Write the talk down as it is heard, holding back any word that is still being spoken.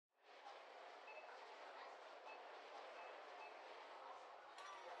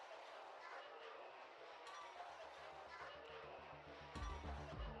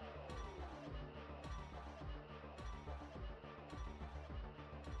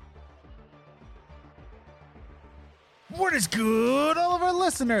What is good, all of our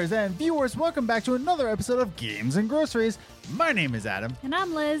listeners and viewers? Welcome back to another episode of Games and Groceries. My name is Adam. And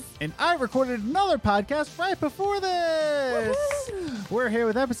I'm Liz. And I recorded another podcast right before this. Woo-hoo! We're here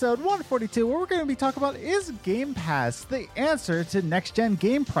with episode 142, where we're going to be talking about, is Game Pass the answer to next-gen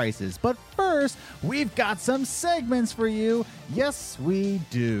game prices? But first, we've got some segments for you. Yes, we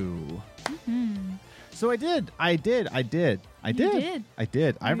do. Mm-hmm. So I did. You did. I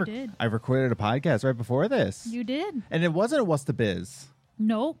recorded a podcast right before this. You did. And it wasn't What's the Biz.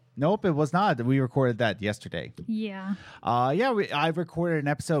 Nope. Nope, it was not. We recorded that yesterday. Yeah. I recorded an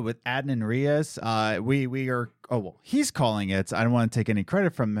episode with Adnan Rias. He's calling it, I don't want to take any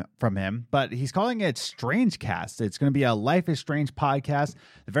credit from him, but he's calling it Strange Cast. It's going to be a Life is Strange podcast.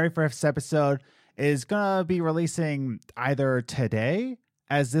 The very first episode is going to be releasing either today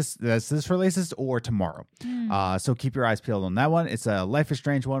as this releases or tomorrow. So keep your eyes peeled on that one. It's a Life is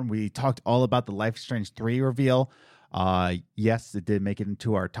Strange one. We talked all about the Life is Strange 3 reveal. Yes, it did make it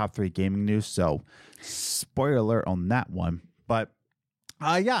into our top 3 gaming news. So spoiler alert on that one. But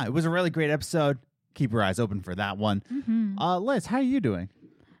it was a really great episode. Keep your eyes open for that one. Mm-hmm. Liz, how are you doing?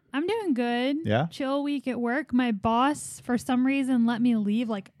 I'm doing good. Yeah? Chill week at work. My boss, for some reason, let me leave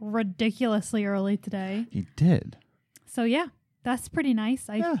like ridiculously early today. He did. So yeah, that's pretty nice.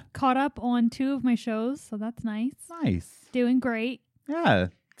 I caught up on 2 of my shows, so that's nice. Nice. Doing great. Yeah,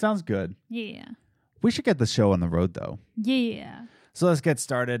 sounds good. Yeah. We should get the show on the road, though. Yeah. So let's get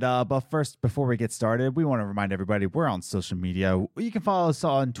started. But first, before we get started, we want to remind everybody we're on social media. You can follow us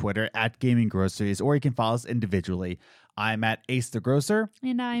on Twitter at Gaming Groceries, or you can follow us individually. I'm at Ace the Grocer.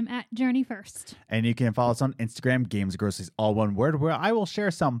 And I'm at Journey First. And you can follow us on Instagram, Games Groceries, all one word, where I will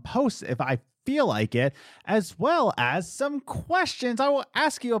share some posts if I feel like it, as well as some questions I will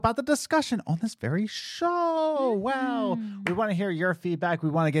ask you about the discussion on this very show. Wow. We want to hear your feedback.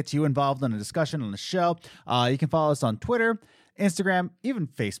 We want to get you involved in the discussion on the show. You can follow us on Twitter, Instagram, even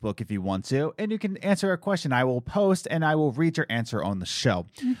Facebook if you want to, and you can answer a question I will post and I will read your answer on the show.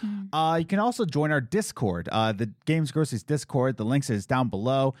 You can also join our Discord, the Games Groceries Discord. The links is down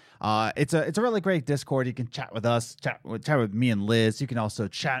below. It's a really great Discord. You can chat with us, chat with me and Liz. You can also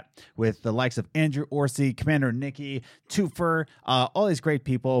chat with the likes of Andrew Orsi, Commander Nikki, Twofer, all these great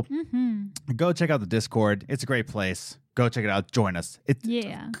people. Go check out the Discord. It's a great place. Go check it out. Join us. It's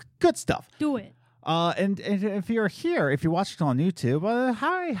good stuff. Do it. And if you're here, if you're watching on YouTube,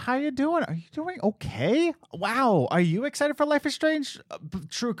 hi, how you doing? Are you doing okay? Wow, are you excited for Life is Strange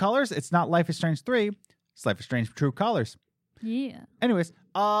True Colors? It's not Life is Strange 3, it's Life is Strange True Colors. Yeah. Anyways,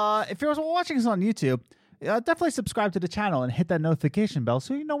 if you're watching us on YouTube, definitely subscribe to the channel and hit that notification bell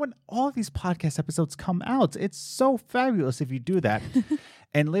so you know when all of these podcast episodes come out. It's so fabulous if you do that.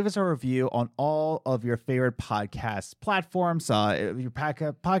 And leave us a review on all of your favorite podcast platforms, your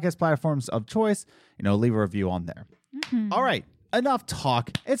podcast platforms of choice. Leave a review on there. All right, enough talk.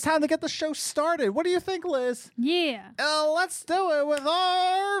 It's time to get the show started. What do you think, Liz? Yeah. Let's do it with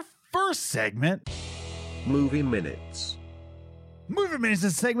our first segment. Movie Minutes. Movie Minutes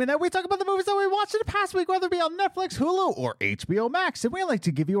is a segment that we talk about the movies that we watched in the past week, whether it be on Netflix, Hulu, or HBO Max. And we like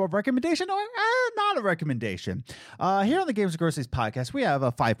to give you a recommendation or not a recommendation. Here on the Games and Groceries podcast, we have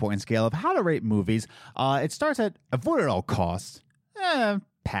a 5-point scale of how to rate movies. It starts at avoid at all costs,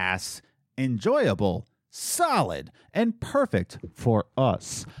 pass, enjoyable, solid, and perfect for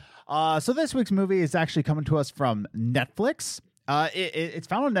us. So this week's movie is actually coming to us from Netflix. It's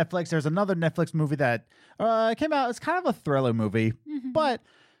found on Netflix. There's another Netflix movie that came out. It's kind of a thriller movie, but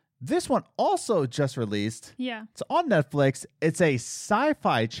this one also just released. Yeah. It's on Netflix. It's a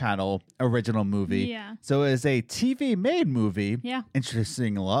Sci-Fi Channel original movie. Yeah. So it is a TV-made movie. Yeah.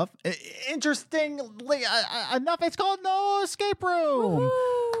 Interestingly enough, it's called No Escape Room.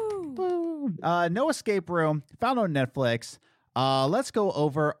 Woo-hoo! No Escape Room, found on Netflix. Let's go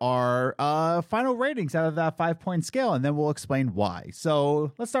over our final ratings out of that 5-point scale, and then we'll explain why.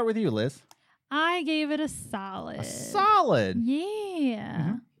 So let's start with you, Liz. I gave it a solid. A solid.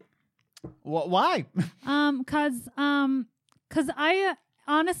 Yeah. Why? Cause I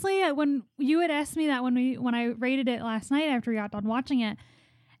honestly, when you had asked me that when I rated it last night after we got done watching it,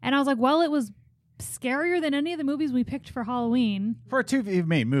 and I was like, well, it was scarier than any of the movies we picked for Halloween. For a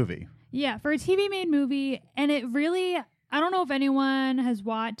TV-made movie. Yeah, for a TV-made movie, and it really, I don't know if anyone has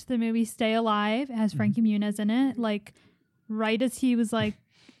watched the movie Stay Alive. It has Frankie Muniz in it, like right as he was like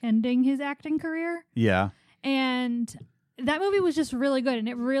ending his acting career. Yeah. And that movie was just really good, and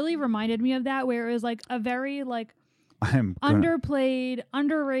it really reminded me of that, where it was like a very like underplayed,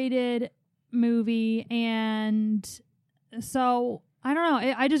 underrated movie. And so I don't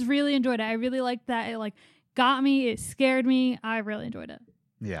know, I just really enjoyed it. I really liked that. It like got me, it scared me. I really enjoyed it.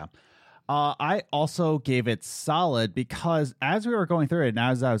 Yeah. I also gave it solid because as we were going through it and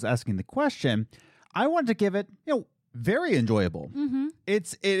as I was asking the question, I wanted to give it, very enjoyable. Mm-hmm.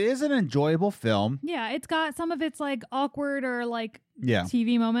 It is an enjoyable film. Yeah, it's got some of its like awkward or like Yeah.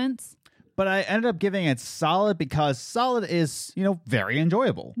 TV moments. But I ended up giving it solid because solid is, very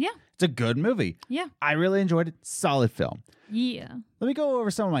enjoyable. Yeah. It's a good movie. Yeah. I really enjoyed it. Solid film. Yeah. Let me go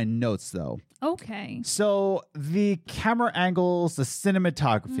over some of my notes though. Okay. So the camera angles, the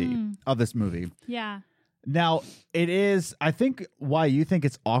cinematography of this movie. Yeah. Now, it is, I think why you think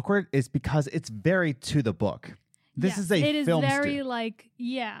it's awkward is because it's very to the book. This Yes, is a it is film very student. like,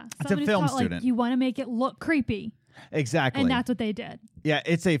 yeah. It's a someone who's film taught, like, student. you want to make it look creepy. Exactly. And that's what they did. Yeah,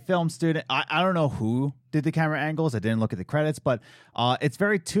 it's a film student. I don't know who did the camera angles. I didn't look at the credits, but it's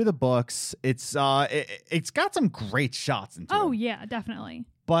very to the books. It's got some great shots into Oh, it. yeah, definitely.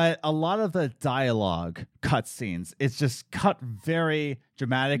 But a lot of the dialogue cutscenes, it's just cut very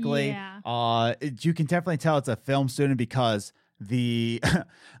dramatically. Yeah. You can definitely tell it's a film student because the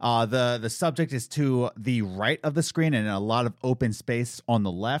the subject is to the right of the screen and a lot of open space on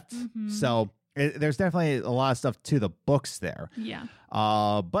the left. Mm-hmm. So there's definitely a lot of stuff to the books there. Yeah.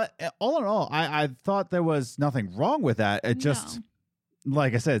 But all in all, I thought there was nothing wrong with that. It just,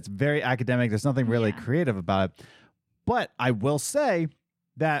 like I said, it's very academic. There's nothing really Yeah. creative about it. But I will say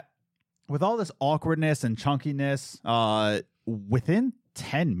that with all this awkwardness and chunkiness, within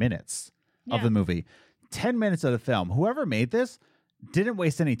 10 minutes of Yeah. the movie, 10 minutes of the film, whoever made this didn't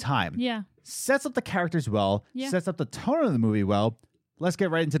waste any time. Yeah. Sets up the characters well, Yeah. sets up the tone of the movie well. Let's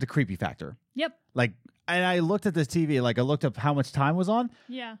get right into the creepy factor. Yep. And I looked at this TV, I looked up how much time was on.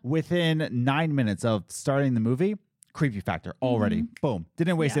 Yeah. Within 9 minutes of starting the movie, creepy factor already. Boom.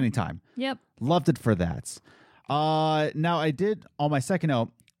 Didn't waste Yeah. any time. Yep. Loved it for that. Now I did, on my second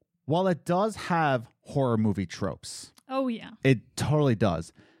note, while it does have horror movie tropes, Oh, yeah. it totally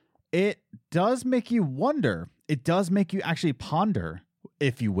does. It does make you wonder. It does make you actually ponder,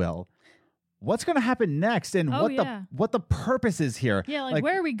 if you will, what's going to happen next and Oh, what the purpose is here. Yeah, like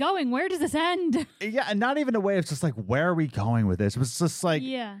where are we going? Where does this end? Yeah, and not even a way of just like, where are we going with this? It was just like,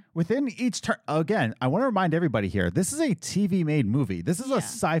 Yeah. within each turn. Again, I want to remind everybody here, this is a TV made movie. This is a Yeah.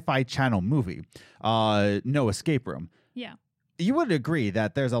 Sci-Fi Channel movie. No Escape Room. Yeah. You would agree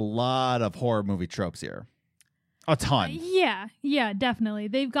that there's a lot of horror movie tropes here. A ton. Yeah. Yeah, definitely.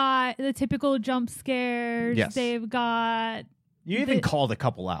 They've got the typical jump scares. Yes. They've got, You even called a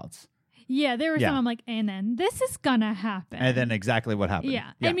couple outs. yeah, there were Yeah. some I'm like, and then this is gonna happen. And then exactly what happened.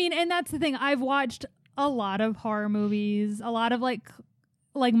 Yeah. I mean, and that's the thing. I've watched a lot of horror movies, a lot of like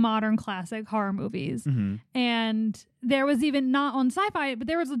modern classic horror movies. Mhm. And there was even not on Sci-Fi, but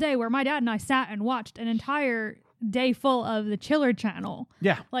there was a day where my dad and I sat and watched an entire day full of the Chiller Channel.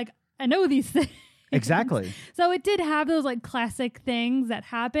 Yeah, Like, I know these things. exactly. So it did have those like classic things that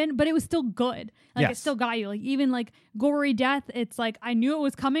happen, but it was still good. Like it Yes. still got you. Like even like gory death, it's like I knew it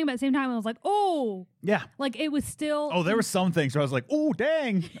was coming, but at the same time I was like, oh, Yeah. like it was still. Oh, there were some things where I was like, oh,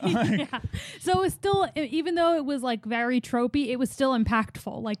 dang. Yeah. So it was still, even though it was like very tropey, it was still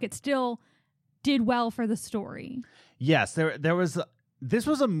impactful. Like it still did well for the story. Yes, there was. This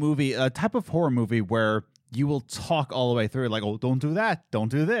was a movie, a type of horror movie where you will talk all the way through, like, oh, don't do that, don't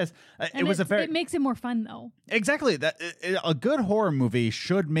do this. And it makes it more fun though. Exactly that a good horror movie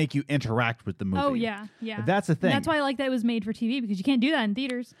should make you interact with the movie. Oh yeah, yeah. That's the thing. And that's why I like that it was made for TV because you can't do that in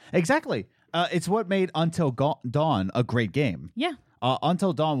theaters. Exactly. It's what made Until Dawn a great game. Yeah.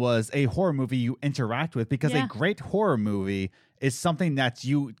 Until Dawn was a horror movie you interact with because Yeah. a great horror movie is something that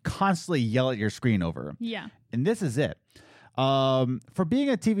you constantly yell at your screen over. Yeah. And this is it. For being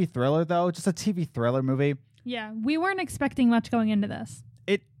a TV thriller, though, just a TV thriller movie, Yeah. We weren't expecting much going into this.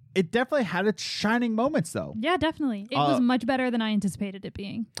 it definitely had its shining moments, though. Yeah, definitely. It was much better than I anticipated it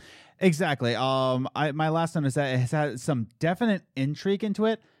being. Exactly. My last one is that it has had some definite intrigue into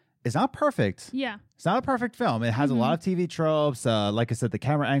it. It's not perfect. Yeah. It's not a perfect film. It has a lot of TV tropes. Like I said, the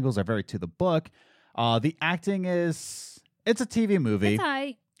camera angles are very to the book. The acting it's a TV movie. It's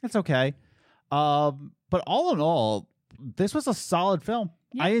high. It's okay. But all in all, this was a solid film.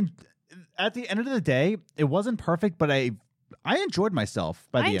 Yeah. At the end of the day, it wasn't perfect, but I enjoyed myself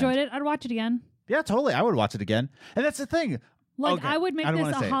by the I end. enjoyed it. I'd watch it again. Yeah, totally. I would watch it again. And that's the thing. Like Okay, I would make I don't this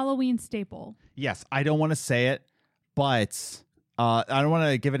wanna a say it. Halloween staple. Yes, I don't want to say it, but I don't want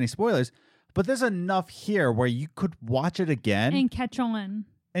to give any spoilers. But there's enough here where you could watch it again And catch on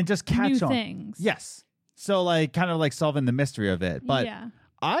and just catch new on. things. Yes. So like kind of like solving the mystery of it. But yeah.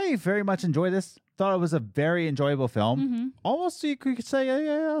 I very much enjoyed this. Thought it was a very enjoyable film. Mm-hmm. Almost you could say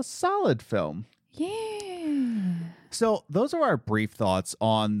a solid film. Yeah. So those are our brief thoughts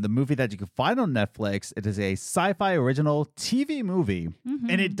on the movie that you can find on Netflix. It is a sci-fi original TV movie,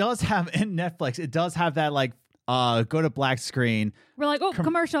 and it does have in Netflix. It does have that like go to black screen. We're like, oh,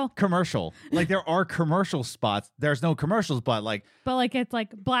 commercial. Like there are commercial spots. There's no commercials, but it's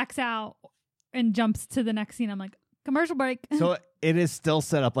like blacks out and jumps to the next scene. I'm like, commercial break. So it is still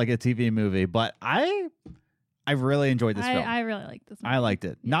set up like a TV movie, but I really enjoyed this film. I really like this movie. I liked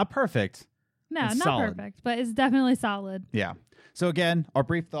it. Yeah. Not perfect. No, it's not solid. perfect, but it's definitely solid. Yeah. So again, our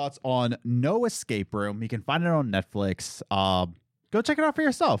brief thoughts on No Escape Room. You can find it on Netflix. Go check it out for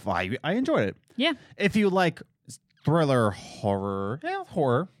yourself. I enjoyed it. Yeah. If you like thriller, horror.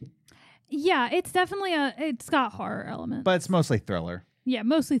 Yeah, it's definitely it's got horror elements. But it's mostly thriller. Yeah,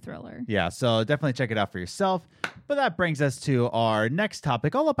 mostly thriller. Yeah, so definitely check it out for yourself. But that brings us to our next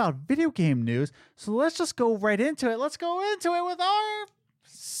topic, all about video game news. So let's just go right into it. Let's go into it with our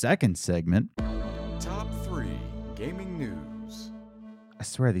second segment. Top 3 Gaming News. I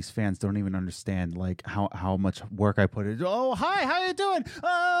swear these fans don't even understand like how much work I put in. Oh, hi, how you doing?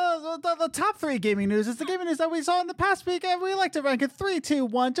 The top 3 gaming news is the gaming news that we saw in the past week, and we like to rank it 3, 2,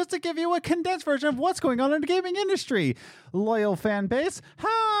 1, just to give you a condensed version of what's going on in the gaming industry. Loyal fan base.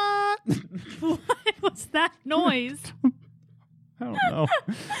 Ha! What was that noise? I don't know.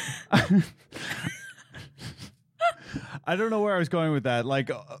 I don't know where I was going with that. Like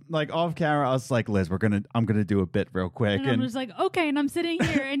off camera, I was like, Liz, I'm gonna do a bit real quick. And I'm just like, okay, and I'm sitting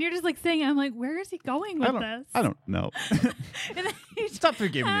here, and you're just like saying, I'm like, where is he going with this? I don't know. And then Top 3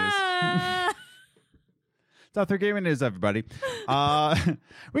 gaming news. Top 3 gaming news, everybody.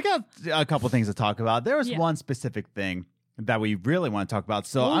 We got a couple things to talk about. There was one specific thing that we really want to talk about.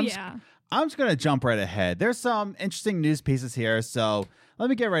 So I'm just gonna jump right ahead. There's some interesting news pieces here, so let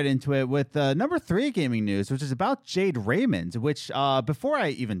me get right into it with number 3 gaming news, which is about Jade Raymond, which before I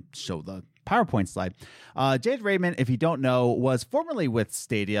even show the PowerPoint slide, Jade Raymond, if you don't know, was formerly with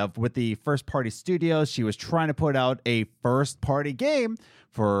Stadia, with the first-party studios. She was trying to put out a first-party game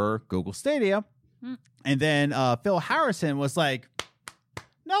for Google Stadia. And then Phil Harrison was like,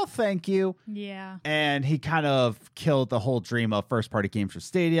 no, thank you. Yeah. And he kind of killed the whole dream of first-party games for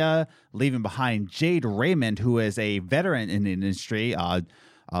Stadia, leaving behind Jade Raymond, who is a veteran in the industry, a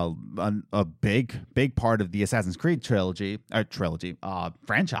big part of the Assassin's Creed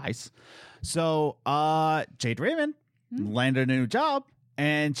franchise. So Jade Raymond landed a new job,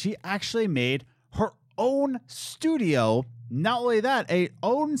 and she actually made her own studio. Not only that, a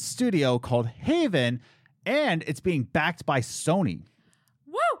own studio called Haven, and it's being backed by Sony.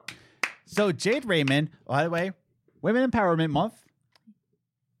 Woo! So Jade Raymond, by the way, Women Empowerment Month,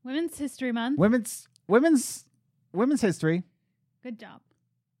 Women's History Month, Women's History. Good job.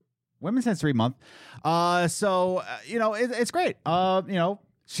 Women's History Month. It's great.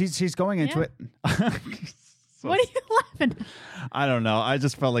 She's going into it. What are you laughing at? I don't know. I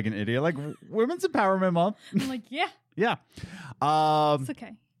just felt like an idiot. Like Women's Empowerment Month. I'm like, yeah. Yeah. It's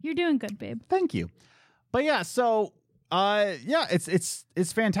okay. You're doing good, babe. Thank you. But yeah, so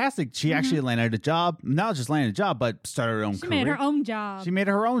it's fantastic. She actually landed a job. Not just landed a job, but started her own career. She made her own job. She made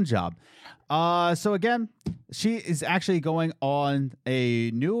her own job. So again, she is actually going on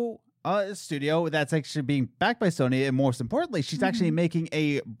a new studio that's actually being backed by Sony, and most importantly, she's actually making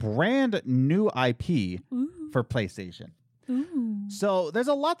a brand new IP for PlayStation. Ooh. So there's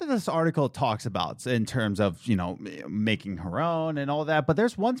a lot that this article talks about in terms of, making her own and all that. But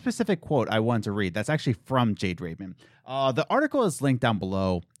there's one specific quote I want to read that's actually from Jade Raymond. The article is linked down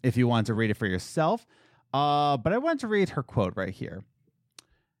below if you want to read it for yourself. But I want to read her quote right here.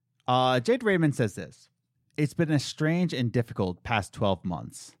 Jade Raymond says this: "It's been a strange and difficult past 12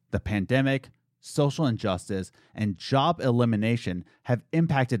 months. The pandemic, social injustice, and job elimination have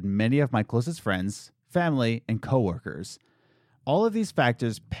impacted many of my closest friends, family, and coworkers. All of these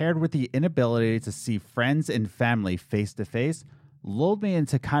factors, paired with the inability to see friends and family face to face, lulled me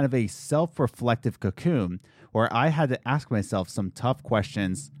into kind of a self-reflective cocoon where I had to ask myself some tough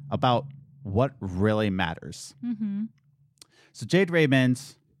questions about what really matters." So Jade Raymond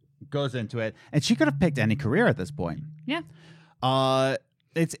goes into it, and she could have picked any career at this point. Yeah.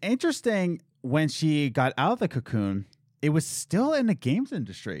 It's interesting, when she got out of the cocoon, it was still in the games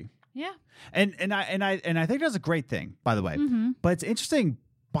industry. Yeah. And I think that's a great thing, by the way. But it's interesting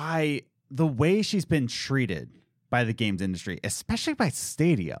by the way she's been treated by the games industry, especially by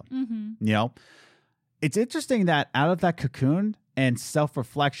Stadia. It's interesting that out of that cocoon and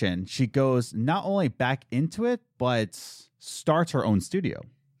self-reflection, she goes not only back into it, but starts her own studio.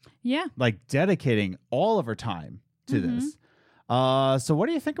 Yeah. Like dedicating all of her time to this. So what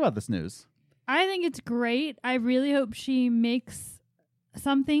do you think about this news? I think it's great. I really hope she makes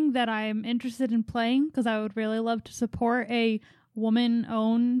something that I'm interested in playing because I would really love to support a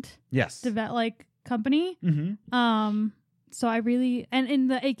woman-owned Yes. company. Mm-hmm. So I really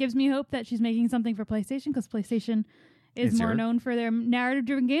it gives me hope that she's making something for PlayStation because PlayStation is more known for their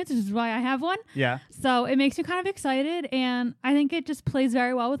narrative-driven games, which is why I have one. Yeah. So it makes me kind of excited, and I think it just plays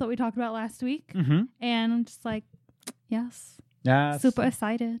very well with what we talked about last week. Mm-hmm. And I'm just like, yes, super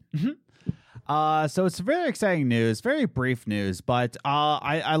excited. So it's very exciting news, very brief news, but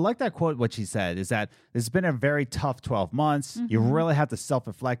I like that quote. What she said is that it's been a very tough 12 months. Mm-hmm. You really have to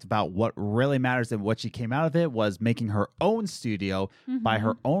self-reflect about what really matters, and what she came out of it was making her own studio by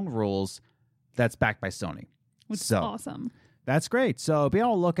her own rules that's backed by Sony. Which is awesome. That's great. So be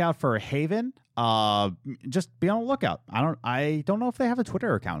on the lookout for Haven. Just be on the lookout. I don't know if they have a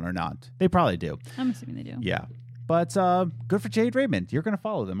Twitter account or not. They probably do. I'm assuming they do. Yeah. But good for Jade Raymond. You're going to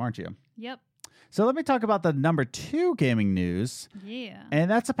follow them, aren't you? Yep. So let me talk about the number 2 gaming news. Yeah.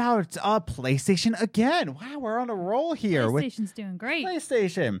 And that's about PlayStation again. Wow, we're on a roll here. PlayStation's doing great.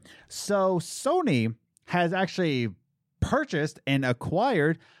 PlayStation. So Sony has actually purchased and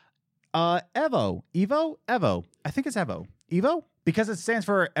acquired Evo. I think it's Evo, because it stands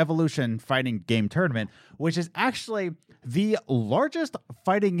for Evolution Fighting Game Tournament, which is actually the largest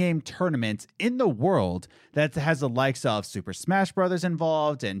fighting game tournament in the world that has the likes of Super Smash Brothers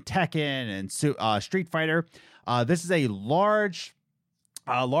involved and Tekken and Street Fighter. This is a large.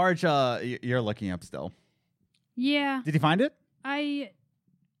 You're looking up still. Yeah. Did you find it?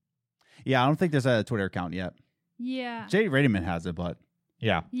 Yeah, I don't think there's a Twitter account yet. Yeah. Jade Raymond has it, but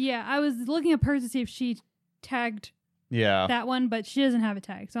yeah. Yeah, I was looking up hers to see if she tagged that one, but she doesn't have a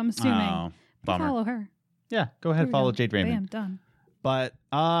tag, so I'm assuming bummer. follow her. Yeah, go ahead, follow Jade Raymond. Bam, done. But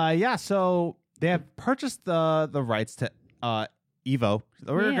so they have purchased the rights to Evo.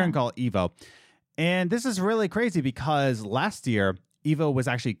 We're going to call it Evo. And this is really crazy because last year Evo was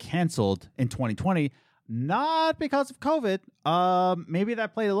actually canceled in 2020, not because of COVID. Maybe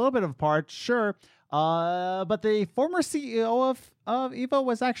that played a little bit of a part, sure. But the former CEO of Evo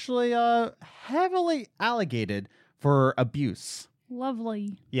was actually heavily alleged for abuse.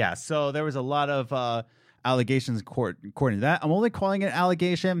 Lovely. Yeah, so there was a lot of allegations according to that. I'm only calling it an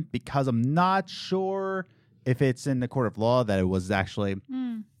allegation because I'm not sure if it's in the court of law that it was actually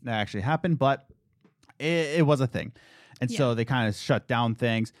that actually happened, but it was a thing. And so they kind of shut down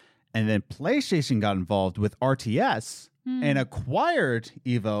things. And then PlayStation got involved with RTS and acquired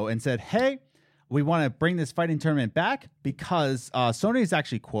Evo and said, hey, we want to bring this fighting tournament back because Sony is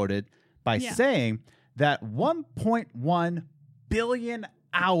actually quoted by saying that 1.1 billion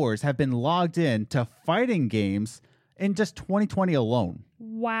hours have been logged in to fighting games in just 2020 alone.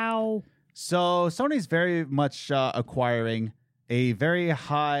 Wow. So Sony's very much acquiring a very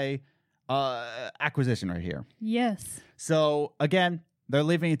high acquisition right here. Yes. So again, they're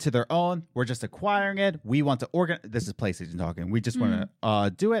leaving it to their own. We're just acquiring it. We want to organize. This is PlayStation talking. We just want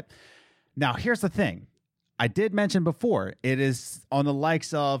to do it. Now, here's the thing. I did mention before, it is on the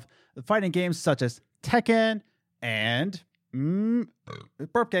likes of fighting games such as Tekken and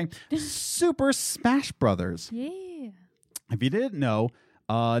burp gang, Super Smash Brothers. Yeah. If you didn't know,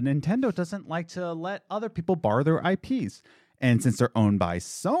 Nintendo doesn't like to let other people borrow their IPs. And since they're owned by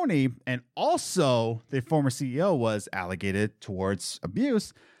Sony, and also the former CEO was alleged towards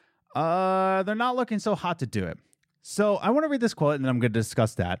abuse, they're not looking so hot to do it. So I want to read this quote, and then I'm going to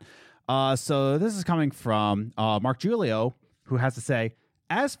discuss that. So this is coming from Mark Giulio, who has to say,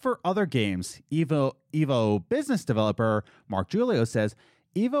 as for other games, Evo business developer Mark Giulio says,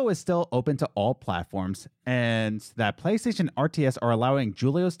 Evo is still open to all platforms, and that PlayStation RTS are allowing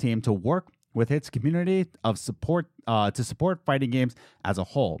Giulio's team to work with its community of support to support fighting games as a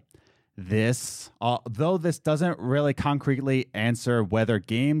whole. This, though this doesn't really concretely answer whether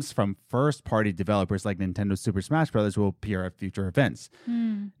games from first-party developers like Nintendo Super Smash Bros. Will appear at future events.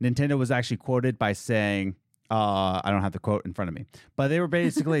 Nintendo was actually quoted by saying, I don't have the quote in front of me, but they were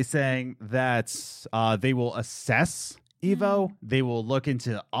basically saying that they will assess Evo, they will look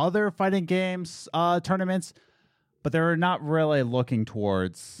into other fighting games tournaments, but they're not really looking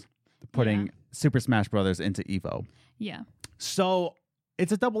towards putting Super Smash Brothers into Evo. Yeah. So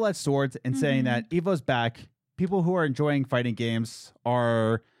it's a double-edged sword in saying that Evo's back. People who are enjoying fighting games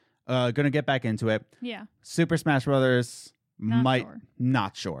are going to get back into it. Yeah. Super Smash Brothers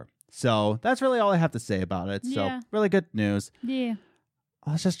not sure. So that's really all I have to say about it. So really good news. Yeah.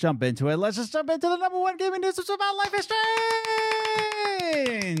 Let's just jump into it. Let's just jump into the number one gaming news, which is about Life is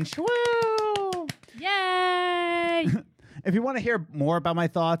Strange. Woo! Yay! If you want to hear more about my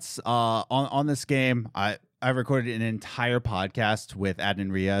thoughts on this game, I recorded an entire podcast with Adnan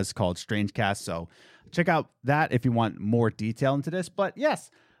Riaz called Strange Cast. So check out that if you want more detail into this. But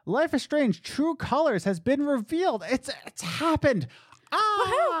yes, Life is Strange True Colors has been revealed. It's happened.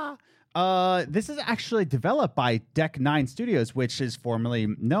 This is actually developed by Deck 9 Studios, which is formerly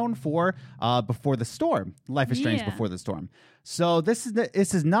known for Before the Storm, Life is Strange Before the Storm. So this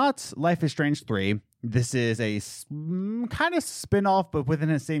is not Life is Strange 3. This is a kind of spin-off, but within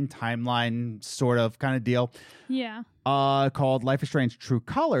the same timeline sort of kind of deal. Yeah. Called Life is Strange True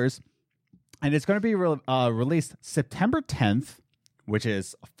Colors. And it's going to be released September 10th, which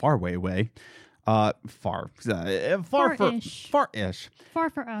is a far way away. Far-ish. Far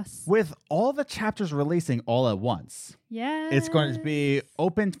for us. With all the chapters releasing all at once. Yeah. It's going to be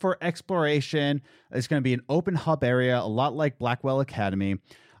open for exploration. It's going to be an open hub area, a lot like Blackwell Academy.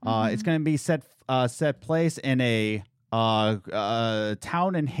 It's going to be set place in a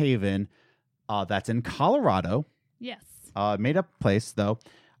town in Haven that's in Colorado. Yes. Made up place, though.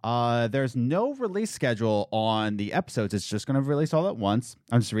 There's no release schedule on the episodes. It's just going to release all at once.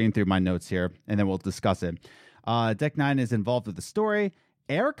 I'm just reading through my notes here, and then we'll discuss it. Deck 9 is involved with the story.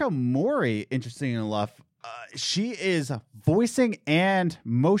 Erica Mori, interesting enough, she is voicing and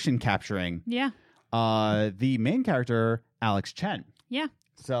motion capturing the main character, Alex Chen. Yeah.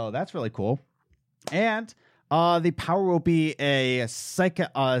 So that's really cool. And the power will be a psychic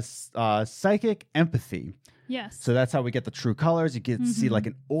empathy. Yes. So that's how we get the true colors. You get to see like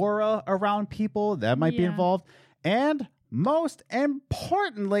an aura around people that might be involved. And most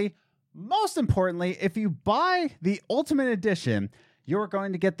importantly, if you buy the Ultimate Edition, you're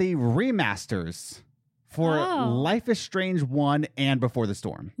going to get the remasters for Life is Strange 1 and Before the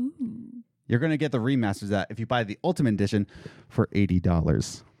Storm. Ooh. You're going to get the remasters of that if you buy the Ultimate Edition for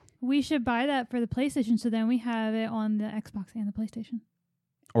 $80. We should buy that for the PlayStation, so then we have it on the Xbox and the PlayStation.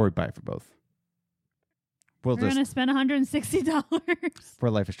 Or we buy it for both. We're going to spend $160. For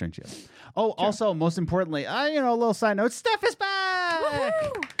Life is Strange, yes. Oh, sure. Also, most importantly, a little side note, Steph is back!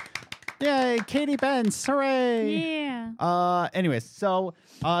 Woohoo! Yay, Katie Benz, hooray! Yeah. Anyways, so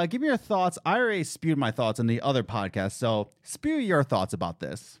give me your thoughts. I already spewed my thoughts on the other podcast, so spew your thoughts about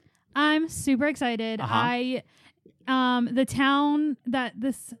this. I'm super excited. The town that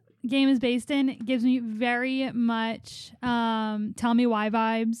this game is based in gives me very much Tell Me Why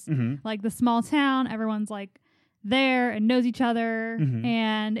vibes. Like the small town, everyone's like there and knows each other,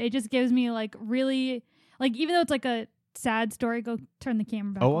 and it just gives me like really like, even though it's like a sad story, go turn the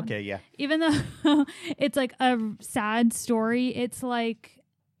camera back on. Okay, yeah. Even though it's like a sad story, it's like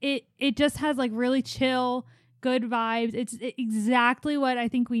it just has like really chill, good vibes. It's exactly what I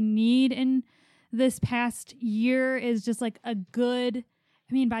think we need in this past year, is just like a good,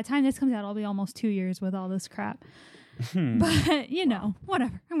 I mean, by the time this comes out, it'll be almost 2 years with all this crap. But,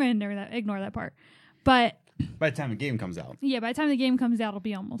 whatever. I'm going to ignore that part. But by the time the game comes out. Yeah, by the time the game comes out, it'll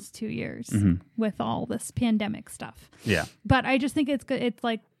be almost 2 years with all this pandemic stuff. Yeah. But I just think it's good. It's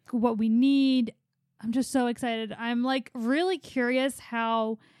like what we need. I'm just so excited. I'm like really curious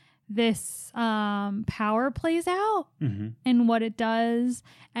how this power plays out and what it does.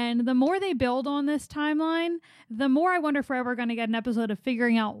 And the more they build on this timeline, the more I wonder if we're ever going to get an episode of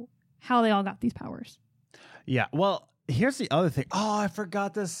figuring out how they all got these powers. Yeah, well, here's the other thing. Oh, I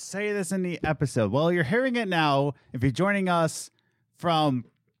forgot to say this in the episode. Well, you're hearing it now. If you're joining us from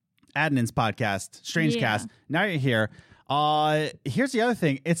Adnan's podcast, Strange Cast, now you're here. Here's the other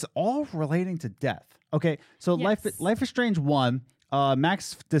thing. It's all relating to death. Okay, so Life is Strange 1,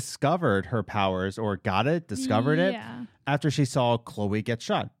 Max discovered her powers, or discovered it after she saw Chloe get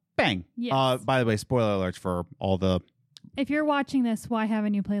shot. Bang. Yes. By the way, spoiler alerts for all the... If you're watching this, why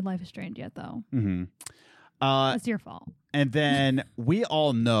haven't you played Life is Strange yet, though? It's your fault. And then we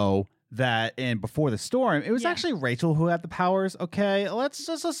all know that in Before the Storm, it was actually Rachel who had the powers. Okay, let's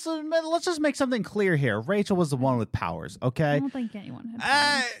just make something clear here. Rachel was the one with powers. Okay. I don't think anyone had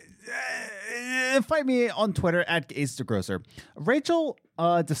powers. Fight me on Twitter at Ace the Grocer. Rachel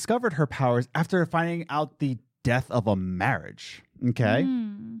discovered her powers after finding out the death of a marriage. Okay.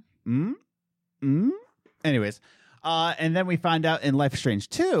 Anyways, and then we find out in Life is Strange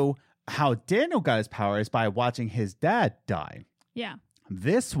 2 how Daniel got his powers by watching his dad die. Yeah.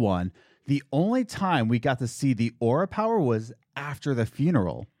 This one, the only time we got to see the aura power was after the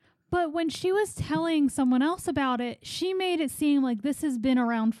funeral. But when she was telling someone else about it, she made it seem like this has been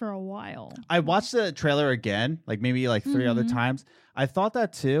around for a while. I watched the trailer again, like maybe like 3 other times. I thought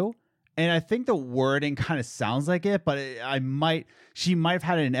that too. And I think the wording kind of sounds like it, but she might have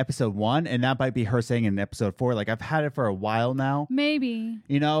had it in episode 1, and that might be her saying in episode 4. Like, I've had it for a while now. Maybe.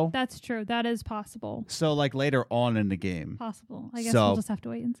 You know? That's true. That is possible. So, like, later on in the game. Possible. I guess we'll just have to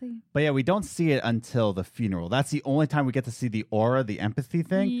wait and see. But yeah, we don't see it until the funeral. That's the only time we get to see the aura, the empathy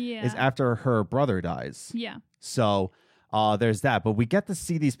thing, is after her brother dies. Yeah. So there's that. But we get to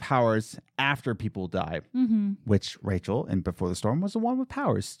see these powers after people die, which Rachel in Before the Storm was the one with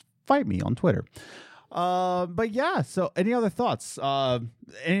powers. Fight me on Twitter. But yeah, so any other thoughts?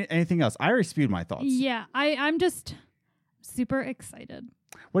 Anything else? I already spewed my thoughts. Yeah, I'm just super excited.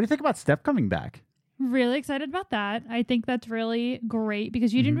 What do you think about Steph coming back? Really excited about that. I think that's really great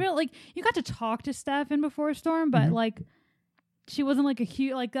because you didn't really you got to talk to Steph in Before Storm, but like she wasn't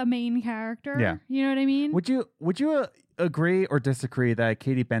like a main character. Yeah. You know what I mean? Would you agree or disagree that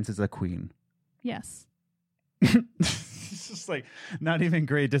Katie Bence is a queen? Yes. It's just like not even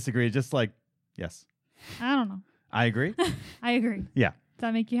agree, disagree, just like yes. I don't know. I agree. I agree. Yeah. Does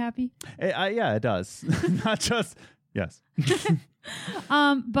that make you happy? Yeah, it does. Not just yes.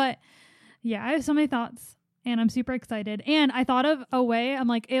 But yeah, I have so many thoughts and I'm super excited. And I thought of a way, I'm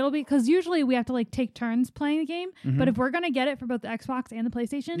like, it'll be because usually we have to like take turns playing the game. But if we're gonna get it for both the Xbox and the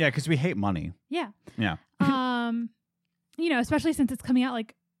PlayStation. Yeah, because we hate money. Yeah. Yeah. You know, especially since it's coming out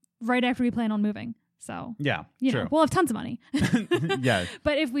like right after we plan on moving. So yeah, you true. know, we'll have tons of money. Yeah.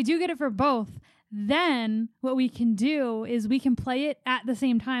 But if we do get it for both, then what we can do is we can play it at the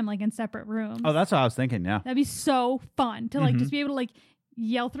same time, like in separate rooms. Oh, that's what I was thinking. Yeah. That'd be so fun to like just be able to like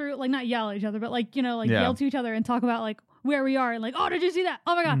yell through, like not yell at each other, but like, you know, like yell to each other and talk about like where we are and like, oh, did you see that?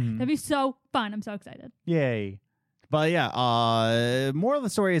 Oh my God. That'd be so fun. I'm so excited. Yay. But yeah, moral of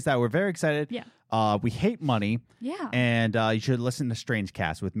the story is that we're very excited. Yeah. We hate money. Yeah. And you should listen to Strange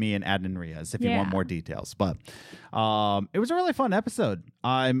Cast with me and Adnan Riaz if you want more details. But it was a really fun episode.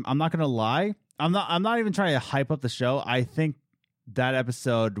 I'm not gonna lie. I'm not even trying to hype up the show. I think that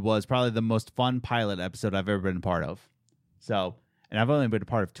episode was probably the most fun pilot episode I've ever been a part of. So, and I've only been a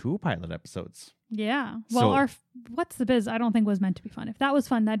part of 2 pilot episodes. Yeah. Well, So- What's the Biz? I don't think was meant to be fun. If that was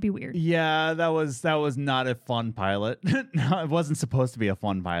fun, that'd be weird. Yeah, that was not a fun pilot. No, it wasn't supposed to be a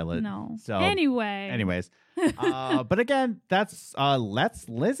fun pilot. No. So anyways. But again, that's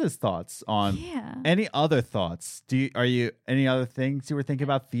Liz's thoughts on any other thoughts. Any other things you were thinking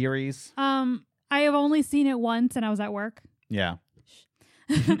about, theories? I have only seen it once and I was at work. Yeah.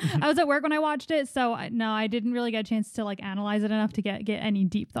 I was at work when I watched it, so I didn't really get a chance to like analyze it enough to get any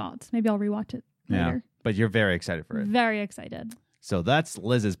deep thoughts. Maybe I'll rewatch it later. But you're very excited for it. Very excited. So that's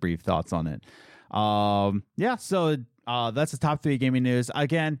Liz's brief thoughts on it. So that's the top 3 gaming news.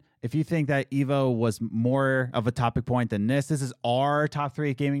 Again, if you think that EVO was more of a topic point than this is our top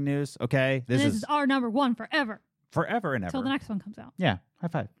 3 gaming news, okay? This is our number 1 forever. Forever and ever. Until the next one comes out. Yeah, high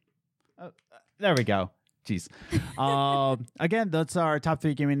five. There we go. Jeez. Again, that's our top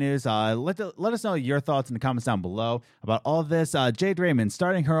 3 gaming news. Let us know your thoughts in the comments down below about all of this. Jade Raymond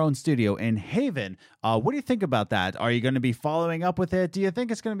starting her own studio in Haven. What do you think about that? Are you going to be following up with it? Do you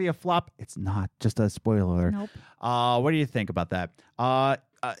think it's going to be a flop? It's not. Just a spoiler. Nope. What do you think about that?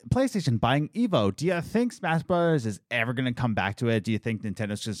 PlayStation buying Evo. Do you think Smash Bros. Is ever going to come back to it? Do you think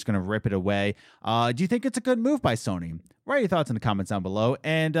Nintendo's just going to rip it away? Do you think it's a good move by Sony? Write your thoughts in the comments down below.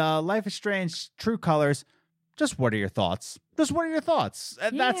 And Life is Strange, True Colors. Just what are your thoughts?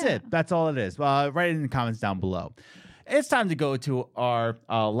 That's it. That's all it is. Write it in the comments down below. It's time to go to our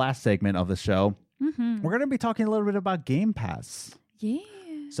last segment of the show. We're going to be talking a little bit about Game Pass. Yeah.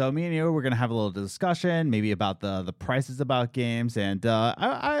 So me and you, we're going to have a little discussion, maybe about the prices about games. And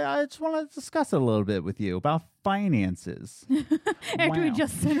I just want to discuss it a little bit with you about finances. After we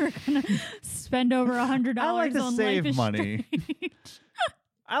just said we're going to spend over $100 I like to on save Life is money. Strange.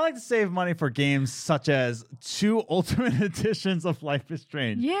 I like to save money for games such as 2 Ultimate Editions of Life is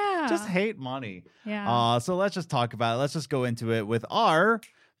Strange. Yeah. Just hate money. Yeah. So let's just talk about it. Let's just go into it with our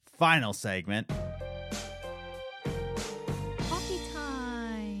final segment. Coffee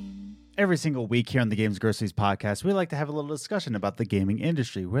time. Every single week here on the Games Groceries podcast, we like to have a little discussion about the gaming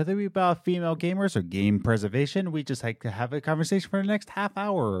industry. Whether we about female gamers or game preservation, we just like to have a conversation for the next half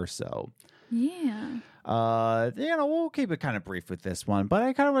hour or so. Yeah. We'll keep it kind of brief with this one, but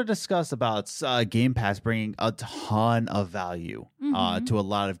I kind of want to discuss about Game Pass bringing a ton of value to a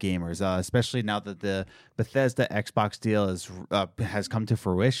lot of gamers, especially now that the Bethesda Xbox deal has come to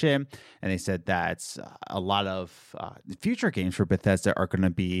fruition, and they said that a lot of future games for Bethesda are going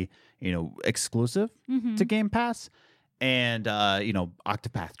to be exclusive to Game Pass. And,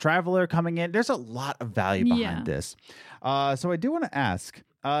 Octopath Traveler coming in. There's a lot of value behind this. So I do want to ask,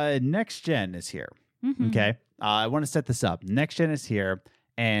 Next Gen is here. Okay. I want to set this up. Next Gen is here.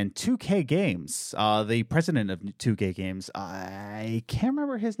 And 2K Games, the president of 2K Games, I can't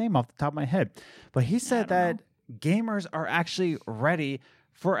remember his name off the top of my head, but he said that gamers are actually ready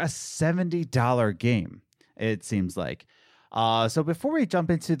for a $70 game, it seems like. So before we jump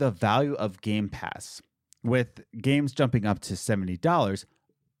into the value of Game Pass, with games jumping up to $70,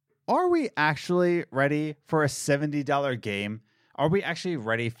 are we actually ready for a $70 game? Are we actually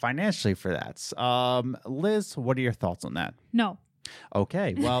ready financially for that? Liz, what are your thoughts on that? No.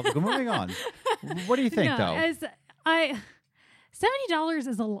 Okay, well, moving on. What do you think, though? $70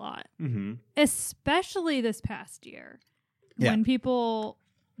 is a lot, especially this past year when people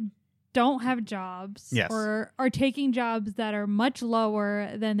don't have jobs or are taking jobs that are much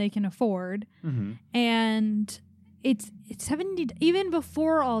lower than they can afford. And it's 70, even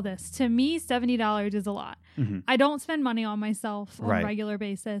before all this, to me, $70 is a lot. I don't spend money on myself on a regular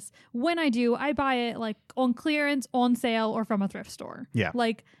basis. When I do, I buy it like on clearance, on sale, or from a thrift store. Yeah.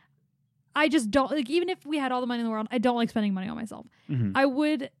 Like, I just don't, like, even if we had all the money in the world, I don't like spending money on myself. I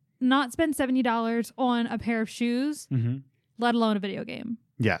would not spend $70 on a pair of shoes, let alone a video game.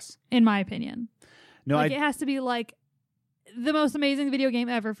 Yes. In my opinion. No, like, it has to be like the most amazing video game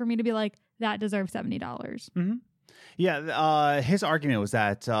ever for me to be like, that deserves $70. Yeah, his argument was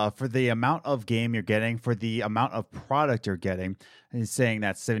that for the amount of game you're getting, for the amount of product you're getting, he's saying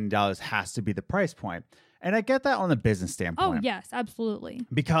that $70 has to be the price point. And I get that on the business standpoint. Oh, yes, absolutely.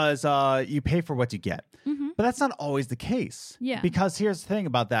 Because you pay for what you get. But that's not always the case. Yeah. Because here's the thing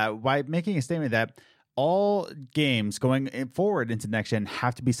about that. By making a statement that all games going forward into next gen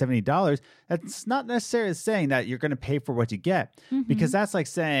have to be $70, that's not necessarily saying that you're going to pay for what you get. Because that's like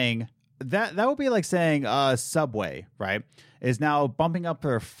saying... That would be like saying Subway, right, is now bumping up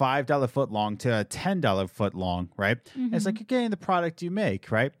their $5 foot long to a $10 foot long, right? And it's like you're getting the product you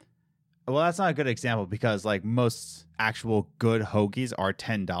make, right? Well, that's not a good example because like most actual good hoagies are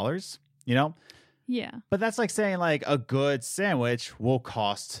 $10, you know? Yeah. But that's like saying like a good sandwich will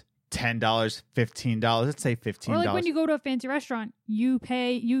cost $10, $15. Let's say $15. Or like when you go to a fancy restaurant, you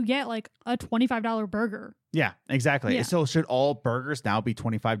get like a $25 burger. Yeah, exactly. Yeah. So should all burgers now be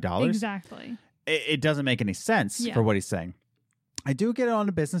 $25? Exactly. It doesn't make any sense for what he's saying. I do get it on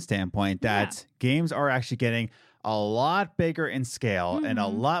a business standpoint that games are actually getting a lot bigger in scale and a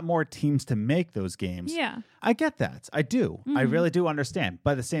lot more teams to make those games. Yeah. I get that. I do. I really do understand.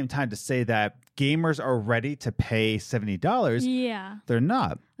 But at the same time, to say that gamers are ready to pay $70, they're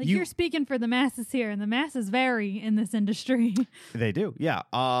not. Like you're speaking for the masses here, and the masses vary in this industry. They do, yeah.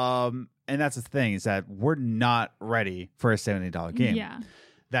 And that's the thing, is that we're not ready for a $70 game. Yeah.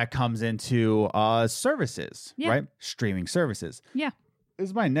 That comes into services, right? Streaming services. Yeah. This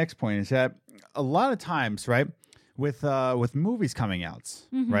is my next point, is that a lot of times, right, with movies coming out,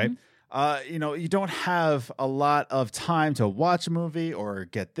 right? You know, you don't have a lot of time to watch a movie or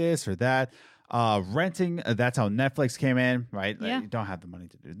get this or that. Renting, that's how Netflix came in, right? Yeah. You don't have the money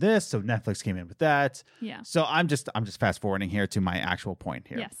to do this, so Netflix came in with that. Yeah. So I'm just fast forwarding here to my actual point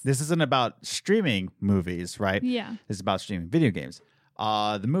here. Yes. This isn't about streaming movies, right? Yeah. This is about streaming video games.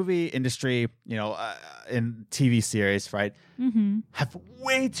 The movie industry, you know, in TV series, right, have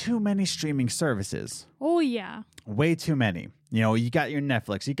way too many streaming services. Oh, yeah. Way too many. You know, you got your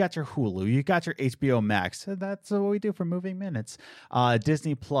Netflix, you got your Hulu, you got your HBO Max. So that's what we do for Moving Minutes.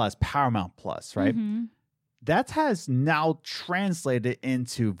 Disney Plus, Paramount Plus, right? That has now translated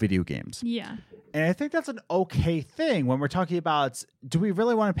into video games. Yeah. And I think that's an okay thing when we're talking about, do we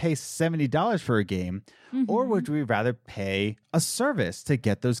really want to pay $70 for a game, or would we rather pay a service to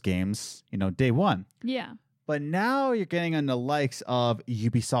get those games, you know, day one? Yeah. But now you're getting on the likes of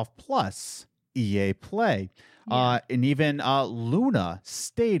Ubisoft Plus, EA Play, and even Luna,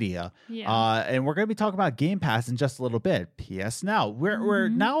 Stadia. Yeah. And we're going to be talking about Game Pass in just a little bit. PS Now. We're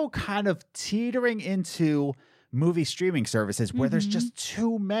now kind of teetering into movie streaming services where there's just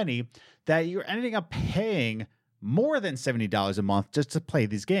too many that you're ending up paying more than $70 a month just to play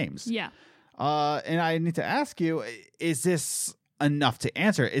these games. Yeah. And I need to ask you, is this enough to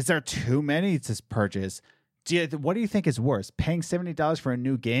answer? Is there too many to purchase? What do you think is worse, paying $70 for a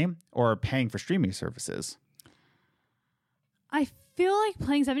new game or paying for streaming services? I feel like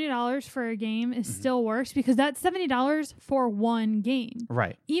paying $70 for a game is still worse because that's $70 for one game.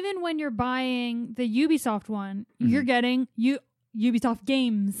 Right. Even when you're buying the Ubisoft one, you're getting Ubisoft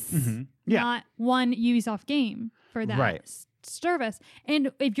games, not one Ubisoft game for that service.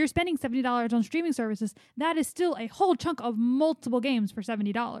 And if you're spending $70 on streaming services, that is still a whole chunk of multiple games for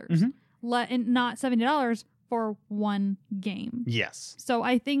 $70. And not $70 for one game. Yes. So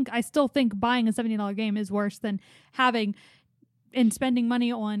I still think buying a $70 game is worse than having and spending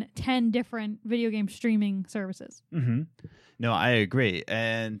money on 10 different video game streaming services. Mm-hmm. No, I agree.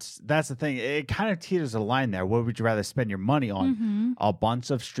 And that's the thing. It kind of teeters a line there. What would you rather spend your money on? Mm-hmm. A bunch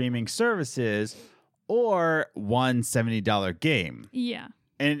of streaming services or one $70 game? Yeah.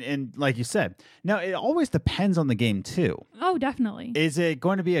 And like you said, now it always depends on the game too. Oh, definitely. Is it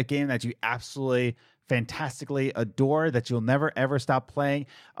going to be a game that you absolutely fantastically adore that you'll never ever stop playing?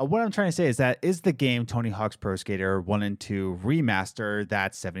 What I'm trying to say is that is the game Tony Hawk's Pro Skater 1 and 2 remaster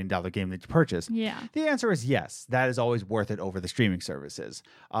that $70 game that you purchased? Yeah. The answer is yes. That is always worth it over the streaming services.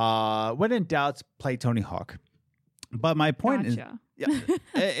 When in doubt, play Tony Hawk. But my point Gotcha. is, yeah,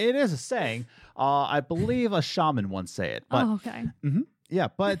 it is a saying. I believe a shaman once say it. But, Oh, okay. yeah,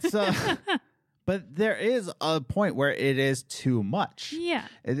 but but there is a point where it is too much. Yeah.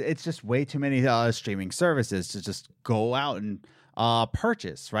 It's just way too many streaming services to just go out and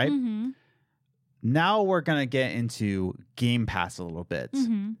purchase, right? Mm-hmm. Now we're going to get into Game Pass a little bit.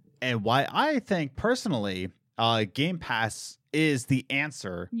 Mm-hmm. And why I think personally Game Pass is the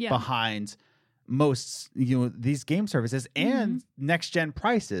answer behind most these game services and next gen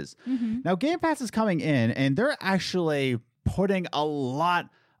prices. Mm-hmm. Now Game Pass is coming in and they're actually putting a lot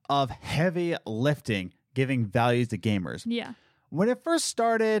of heavy lifting, giving value to gamers. Yeah. When it first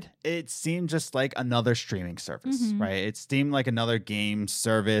started, it seemed just like another streaming service, right? It seemed like another game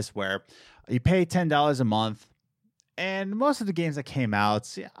service where you pay $10 a month. And most of the games that came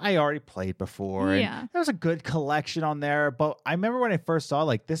out, I already played before. Yeah. And there was a good collection on there. But I remember when I first saw,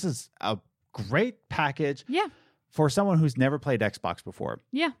 like, this is a great package Yeah. for someone who's never played Xbox before.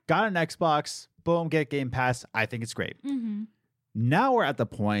 Yeah. Got an Xbox, boom, get Game Pass. I think it's great. Mm-hmm. Now we're at the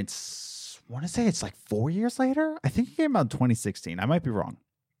point, I want to say it's like 4 years later. I think it came out in 2016. I might be wrong.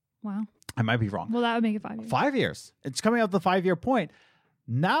 Wow. I might be wrong. Well, that would make it 5 years. 5 years. It's coming up the 5-year point.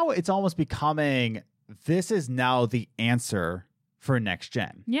 Now it's almost becoming, this is now the answer for next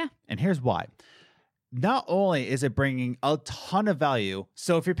gen. Yeah. And here's why. Not only is it bringing a ton of value,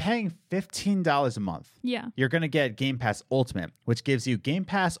 so if you're paying $15 a month, Yeah. you're going to get Game Pass Ultimate, which gives you Game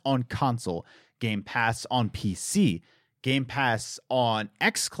Pass on console, Game Pass on PC, Game Pass on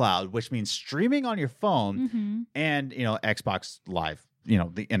xCloud, which means streaming on your phone, Mm-hmm. and, Xbox Live,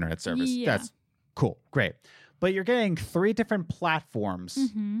 the internet service. Yeah. That's cool. Great. But you're getting 3 different platforms,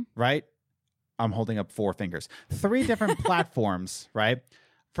 Mm-hmm. right? I'm holding up 4 fingers. 3 different platforms, right?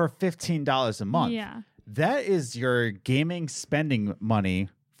 For $15 a month. Yeah. That is your gaming spending money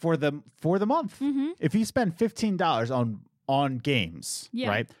for the month. Mm-hmm. If you spend $15 on games, Yeah.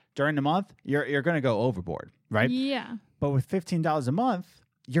 right? During the month, you're going to go overboard, right? Yeah. But with $15 a month,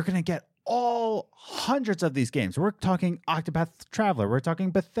 you're going to get all hundreds of these games. We're talking Octopath Traveler. We're talking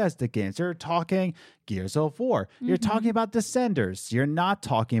Bethesda games. You're talking Gears of War. You're talking about Descenders. You're not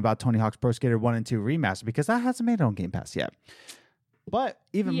talking about Tony Hawk's Pro Skater 1 and 2 Remaster because that hasn't made it on Game Pass yet. But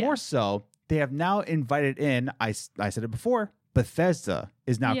even more so, they have now invited in, I said it before, Bethesda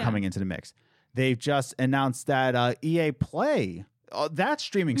is now coming into the mix. They've just announced that EA Play, that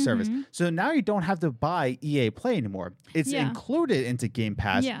streaming service. So now you don't have to buy EA Play anymore. It's included into Game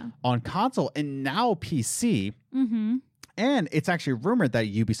Pass on console and now PC. Mm-hmm. And it's actually rumored that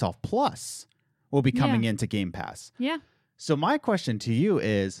Ubisoft Plus will be coming into Game Pass. Yeah. So my question to you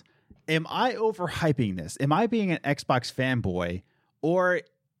is, am I overhyping this? Am I being an Xbox fanboy? Or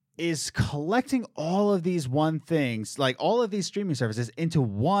is collecting all of these like all of these streaming services into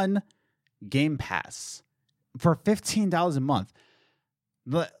one Game Pass for $15 a month?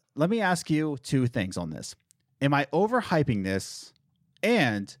 Let me ask you 2 things on this. Am I overhyping this?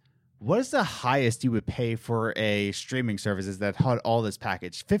 And what is the highest you would pay for a streaming services that had all this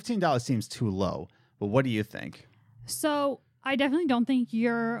package? $15 seems too low, but what do you think? So I definitely don't think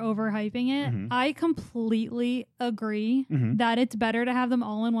you're overhyping it. Mhm. I completely agree Mhm. that it's better to have them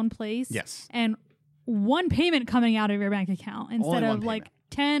all in one place. Yes. And one payment coming out of your bank account instead one of like payment.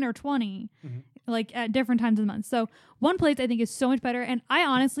 10 or 20, Mhm. like at different times of the month. So one place I think is so much better. And I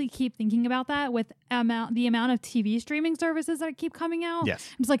honestly keep thinking about that with the amount of TV streaming services that keep coming out. Yes.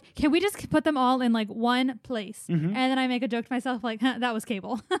 I'm just like, can we just put them all in like one place? Mhm. And then I make a joke to myself like, that was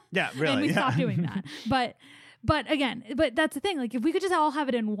cable. Yeah, really. And we yeah. stopped doing that. But again, that's the thing. Like if we could just all have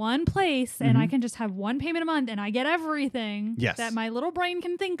it in one place and I can just have one payment a month and I get everything Yes. that my little brain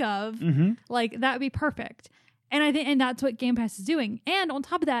can think of, Mhm. like that would be perfect. And I think, and that's what Game Pass is doing. And on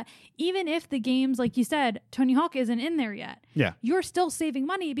top of that, even if the games, like you said, Tony Hawk isn't in there yet, Yeah. you're still saving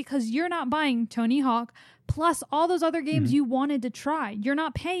money because you're not buying Tony Hawk plus all those other games you wanted to try. You're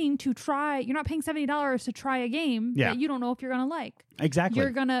not paying $70 to try a game that you don't know if you're going to like. Exactly. You're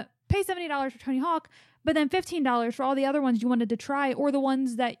going to pay $70 for Tony Hawk, but then $15 for all the other ones you wanted to try or the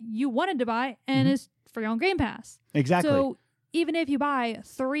ones that you wanted to buy and is for your own Game Pass. Exactly. So even if you buy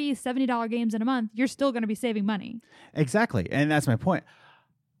 3 $70 games in a month, you're still going to be saving money. Exactly. And that's my point.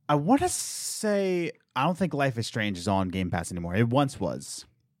 I want to say I don't think Life is Strange is on Game Pass anymore. It once was.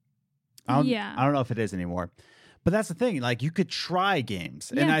 I don't know if it is anymore. But that's the thing. Like, you could try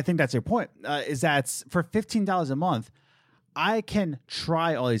games. And I think that's your point, is that for $15 a month, I can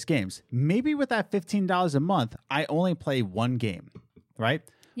try all these games. Maybe with that $15 a month, I only play one game, right?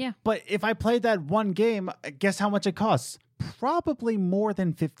 Yeah. But if I played that one game, guess how much it costs? Probably more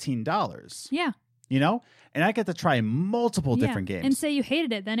than $15. Yeah. You know? And I get to try multiple different games. And say you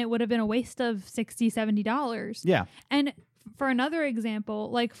hated it, then it would have been a waste of $60, $70. Yeah. And for another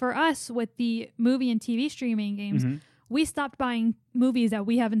example, like for us with the movie and TV streaming games, we stopped buying movies that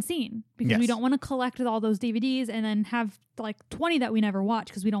we haven't seen because we don't want to collect all those DVDs and then have like 20 that we never watch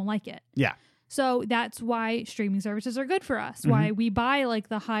because we don't like it. Yeah. So that's why streaming services are good for us. Why we buy like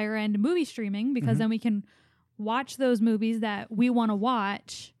the higher end movie streaming, because then we can watch those movies that we want to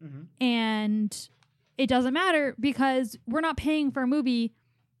watch and it doesn't matter because we're not paying for a movie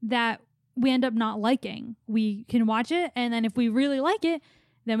that we end up not liking. We can watch it, and then if we really like it,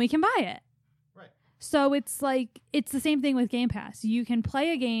 then we can buy it. Right. So it's like, it's the same thing with Game Pass. You can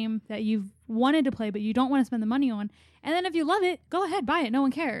play a game that you've wanted to play, but you don't want to spend the money on. And then if you love it, go ahead, buy it. No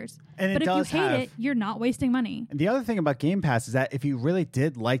one cares. And but if you hate it, you're not wasting money. And the other thing about Game Pass is that if you really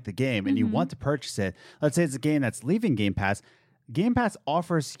did like the game and you want to purchase it, let's say it's a game that's leaving Game Pass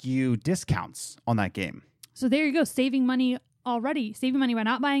offers you discounts on that game. So there you go, saving money already. Saving money by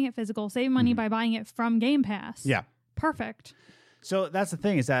not buying it physical, saving money by buying it from Game Pass. Yeah. Perfect. So that's the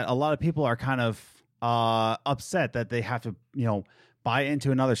thing, is that a lot of people are kind of upset that they have to, buy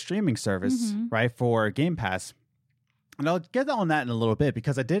into another streaming service, right, for Game Pass. And I'll get on that in a little bit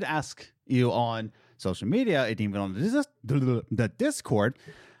because I did ask you on social media and even on the Discord,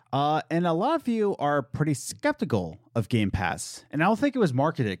 and a lot of you are pretty skeptical of Game Pass. And I don't think it was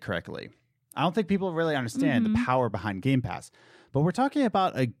marketed correctly. I don't think people really understand the power behind Game Pass. But we're talking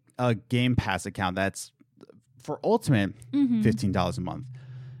about a Game Pass account that's for Ultimate $15 a month.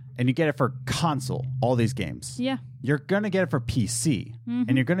 And you get it for console, all these games. Yeah. You're going to get it for PC.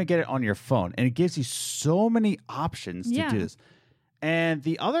 And you're going to get it on your phone. And it gives you so many options to do this. And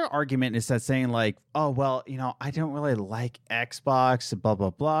the other argument is that saying like, oh, well, I don't really like Xbox, blah,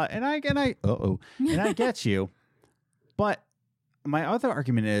 blah, blah. And I get you. But my other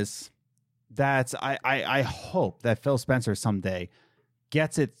argument is that I hope that Phil Spencer someday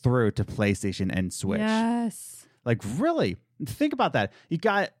gets it through to PlayStation and Switch. Yes. Like, really, think about that. You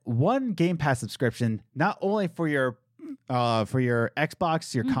got one Game Pass subscription, not only for your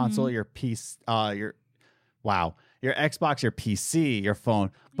Xbox, your console, your PC, your Xbox, your PC, your phone,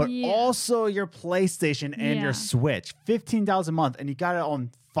 but also your PlayStation and your Switch. $15 a month, and you got it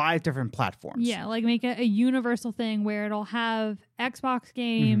on 5 different platforms. Yeah, like make it a universal thing where it'll have Xbox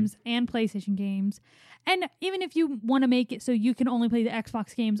games and PlayStation games. And even if you want to make it so you can only play the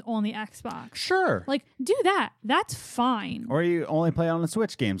Xbox games on the Xbox. Sure. Like, do that. That's fine. Or you only play on the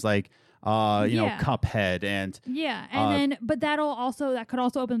Switch games like Cuphead and but that could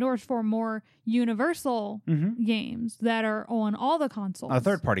also open doors for more universal games that are on all the consoles.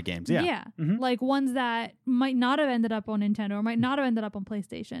 Third-party games, like ones that might not have ended up on Nintendo or might not have ended up on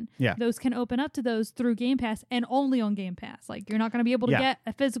PlayStation. Yeah, those can open up to those through Game Pass and only on Game Pass. Like, you're not going to be able to get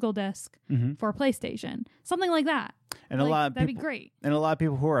a physical disc for PlayStation, something like that. And that'd be great. And a lot of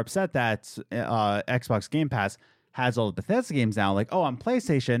people who are upset that Xbox Game Pass has all the Bethesda games now, like, oh, on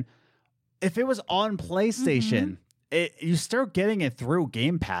PlayStation. If it was on PlayStation, you start getting it through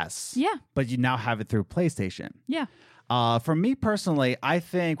Game Pass. Yeah. But you now have it through PlayStation. Yeah. For me personally, I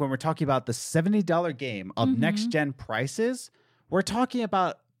think when we're talking about the $70 game of next-gen prices, we're talking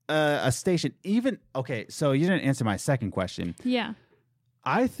about a station. So you didn't answer my second question. Yeah.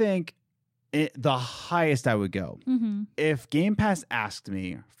 I think the highest I would go, if Game Pass asked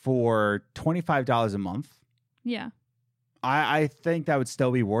me for $25 a month. Yeah. I think that would still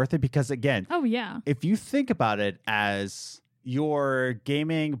be worth it because, again, if you think about it as your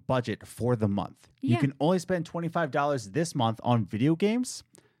gaming budget for the month, you can only spend $25 this month on video games.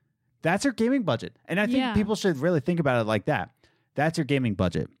 That's your gaming budget. And I think people should really think about it like that. That's your gaming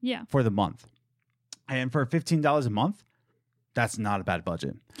budget for the month. And for $15 a month, that's not a bad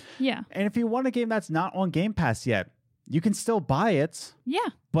budget. Yeah. And if you want a game that's not on Game Pass yet, you can still buy it. Yeah.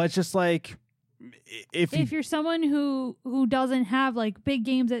 But it's just like... If you're someone who doesn't have like big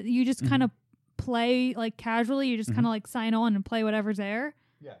games that you just kind of play like casually, you just kind of like sign on and play whatever's there.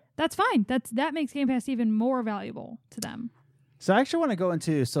 Yeah, that's fine. That makes Game Pass even more valuable to them. So I actually want to go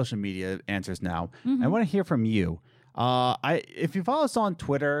into social media answers now. I want to hear from you. If you follow us on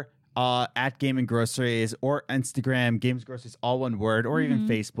Twitter, at Gaming Groceries, or Instagram, Games Groceries, all one word, or even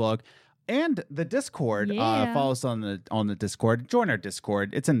Facebook. And the Discord, follow us on the Discord. Join our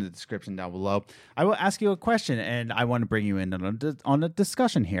Discord. It's in the description down below. I will ask you a question, and I want to bring you in on a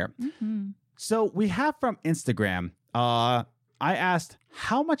discussion here. So we have from Instagram, I asked,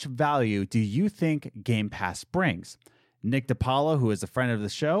 how much value do you think Game Pass brings? Nick DiPaolo, who is a friend of the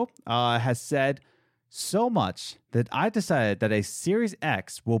show, has said, so much that I decided that a Series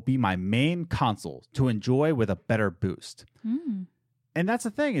X will be my main console to enjoy with a better boost. And that's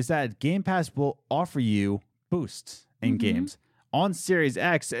the thing, is that Game Pass will offer you boosts in games. On Series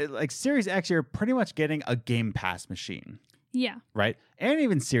X, like Series X, you're pretty much getting a Game Pass machine. Yeah. Right? And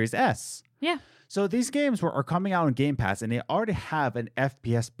even Series S. Yeah. So these games are coming out on Game Pass, and they already have an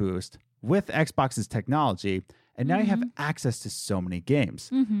FPS boost with Xbox's technology, and now you have access to so many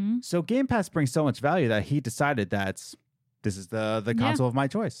games. So Game Pass brings so much value that he decided that this is the console of my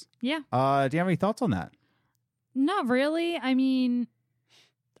choice. Yeah. Do you have any thoughts on that? Not really. I mean,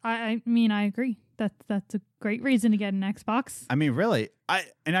 I agree. That's a great reason to get an Xbox. I mean, really,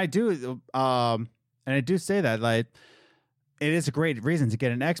 I do say that, like, it is a great reason to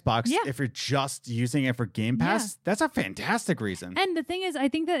get an Xbox. If you're just using it for Game Pass, that's a fantastic reason. And the thing is, I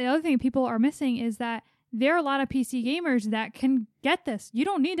think that the other thing people are missing is that there are a lot of PC gamers that can get this. You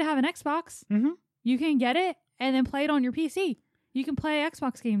don't need to have an Xbox. You can get it and then play it on your PC. You can play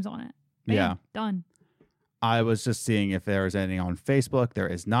Xbox games on it. Bam, done. I was just seeing if there was anything on Facebook. There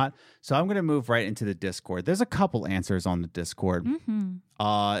is not. So I'm going to move right into the Discord. There's a couple answers on the Discord.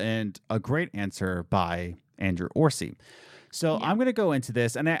 And a great answer by Andrew Orsi. So I'm going to go into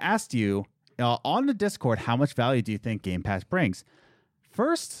this. And I asked you on the Discord, how much value do you think Game Pass brings?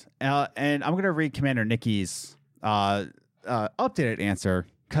 First, and I'm going to read Commander Nikki's updated answer,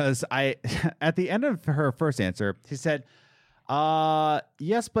 because at the end of her first answer, she said,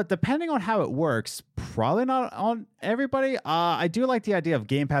 yes, but depending on how it works, probably not on everybody. I do like the idea of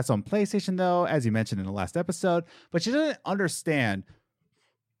Game Pass on PlayStation, though, as you mentioned in the last episode, but she didn't understand.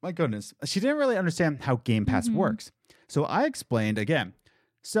 My goodness, she didn't really understand how Game Pass works. So I explained again.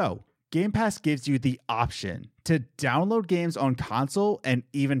 So Game Pass gives you the option to download games on console and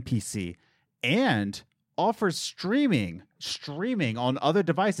even PC, and offers streaming on other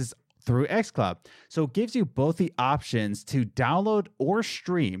devices through xCloud. So it gives you both the options to download or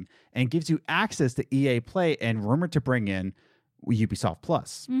stream, and gives you access to EA Play, and rumored to bring in Ubisoft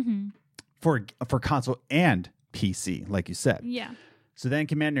Plus for console and PC, like you said. Yeah. So then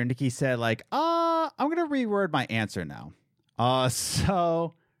Commander Nikki said, like, I'm going to reword my answer now.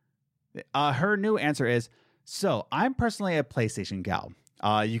 So her new answer is, so I'm personally a PlayStation gal.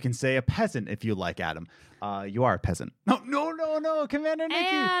 You can say a peasant if you like, Adam. You are a peasant. No, Commander Nikki.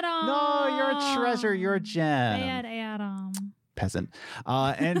 Adam. No, you're a treasure. You're a gem. Bad Adam. Peasant.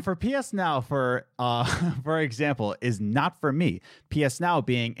 And for PS Now, for example, is not for me. PS Now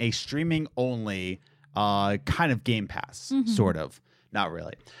being a streaming only kind of Game Pass, sort of. Not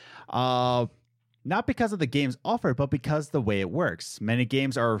really. Not because of the games offered, but because the way it works. Many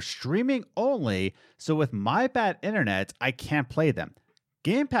games are streaming only, so with my bad internet, I can't play them.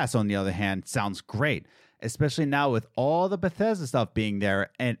 Game Pass, on the other hand, sounds great, especially now with all the Bethesda stuff being there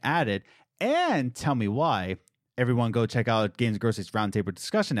and added. And tell me why. Everyone go check out Games Groceries Roundtable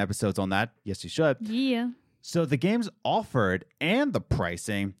discussion episodes on that. Yes, you should. Yeah. So the games offered and the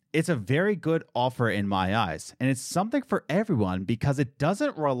pricing, it's a very good offer in my eyes. And it's something for everyone because it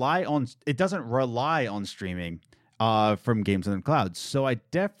doesn't rely on streaming from games in the cloud. So I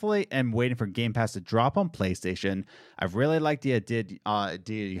definitely am waiting for Game Pass to drop on PlayStation. I really like the idea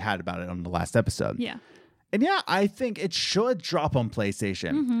you had about it on the last episode. Yeah. And yeah, I think it should drop on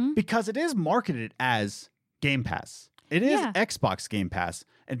PlayStation because it is marketed as Game Pass. It is Xbox Game Pass.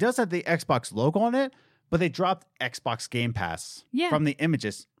 It does have the Xbox logo on it, but they dropped Xbox Game Pass from the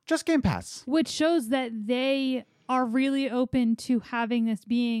images. Just Game Pass. Which shows that they are really open to having this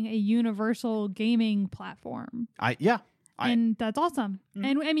being a universal gaming platform. And that's awesome.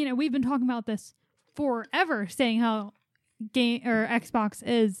 And I mean, we've been talking about this forever, saying how Xbox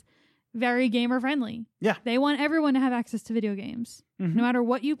is very gamer friendly. Yeah. They want everyone to have access to video games, no matter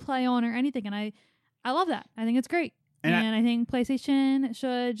what you play on or anything. And I love that. I think it's great. And I think PlayStation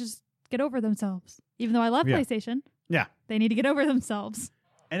should just get over themselves. Even though I love PlayStation. Yeah. They need to get over themselves.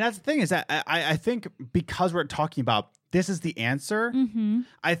 And that's the thing is that I think because we're talking about this is the answer,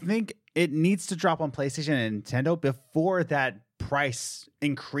 I think it needs to drop on PlayStation and Nintendo before that price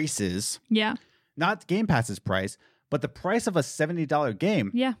increases. Yeah. Not Game Pass's price, but the price of a $70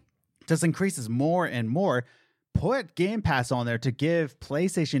 game just increases more and more. Put Game Pass on there to give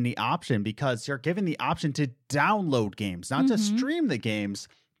PlayStation the option, because you're given the option to download games, not just stream the games,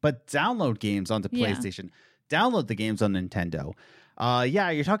 but download games onto Yeah. PlayStation, download the games on Nintendo. Yeah,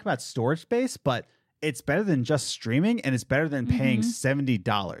 you're talking about storage space, but it's better than just streaming, and it's better than paying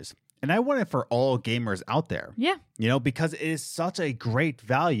 $70. And I want it for all gamers out there, Yeah. because it is such a great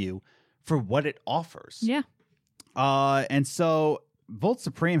value for what it offers. Yeah. And so Volt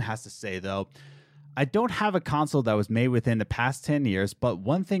Supreme has to say, though, I don't have a console that was made within the past 10 years, but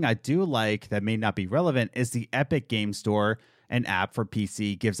one thing I do like that may not be relevant is the Epic Game Store, an app for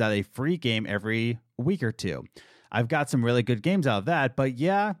PC, gives out a free game every week or two. I've got some really good games out of that, but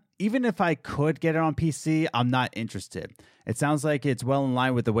yeah, even if I could get it on PC, I'm not interested. It sounds like it's well in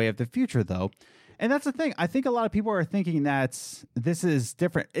line with the way of the future, though. And that's the thing. I think a lot of people are thinking that this is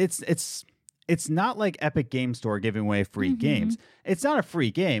different. It's not like Epic Game Store giving away free games. It's not a free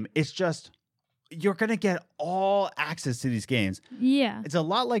game. It's just you're going to get all access to these games. Yeah. It's a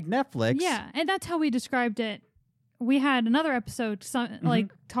lot like Netflix. Yeah. And that's how we described it. We had another episode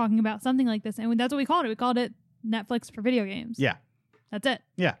like talking about something like this, and that's what we called it. We called it Netflix for video games. Yeah. That's it.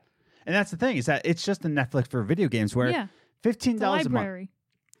 Yeah. And that's the thing, is that it's just the Netflix for video games where Yeah. $15 It's a a month library.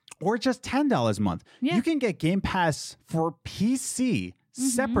 or just $10 a month. Yeah. You can get Game Pass for PC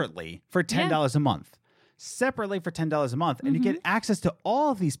separately for $10 a month. Separately for $10 a month. And you get access to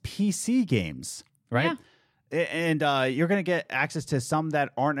all of these PC games, right? And you're going to get access to some that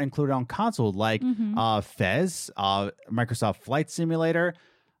aren't included on console, like Fez, Microsoft Flight Simulator,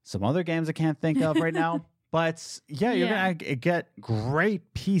 some other games I can't think of right now. But yeah, you're going to get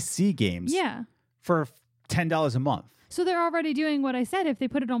great PC games Yeah. for $10 a month. So they're already doing what I said. If they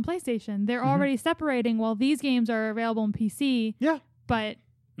put it on PlayStation, they're already separating. Well, these games are available on PC. Yeah. But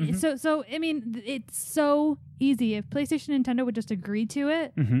so I mean, it's so easy. If PlayStation and Nintendo would just agree to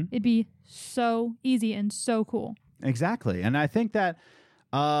it, it'd be so easy and so cool. Exactly. And I think that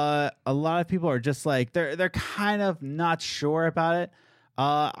a lot of people are just like, they're kind of not sure about it.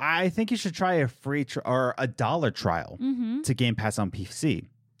 I think you should try a free or a $1 trial to Game Pass on PC.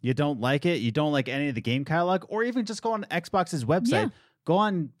 You don't like it, you don't like any of the game catalog, or even just go on Xbox's website, go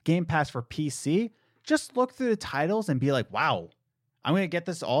on Game Pass for PC, just look through the titles and be like, wow, I'm going to get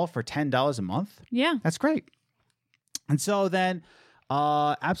this all for $10 a month. Yeah. That's great. And so then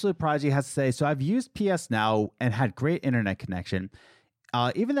Absolute Prodigy has to say, so I've used PS Now and had great internet connection.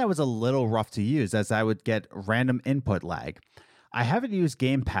 Even that was a little rough to use, as I would get random input lag. I haven't used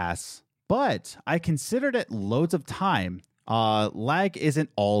Game Pass, but I considered it loads of time. Lag isn't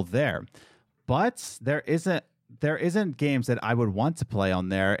all there, but there isn't games that I would want to play on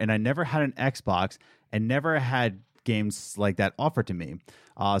there, and I never had an Xbox and never had games like that offered to me.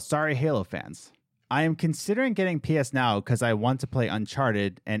 Sorry, Halo fans. I am considering getting PS Now because I want to play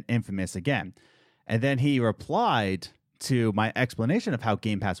Uncharted and Infamous again. And then he replied to my explanation of how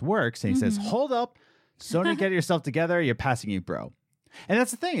Game Pass works, and he says, hold up, Sony, get yourself together, you're passing you, bro. And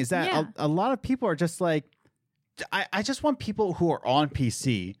that's the thing, is that a lot of people are just like, I just want people who are on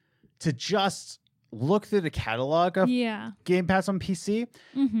PC to just look through the catalog of Game Pass on PC.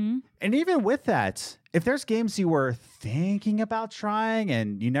 And even with that, if there's games you were thinking about trying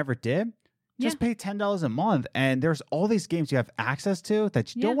and you never did, just pay $10 a month. And there's all these games you have access to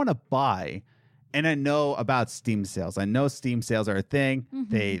that you don't want to buy. And I know about Steam sales. I know Steam sales are a thing.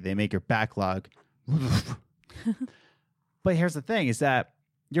 They make your backlog. But here's the thing, is that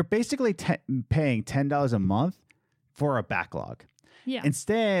you're basically paying $10 a month for a backlog. Yeah.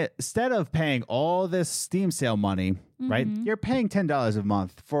 Instead of paying all this Steam sale money, right? You're paying $10 a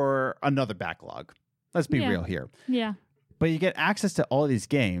month for another backlog. Let's be real here. Yeah. But you get access to all these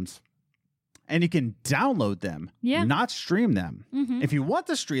games, and you can download them, not stream them. If you want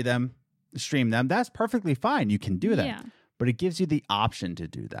to stream them, that's perfectly fine. You can do that. Yeah. But it gives you the option to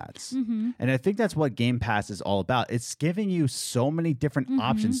do that. And I think that's what Game Pass is all about. It's giving you so many different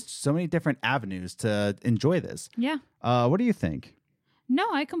options, so many different avenues to enjoy this. Yeah. What do you think? No,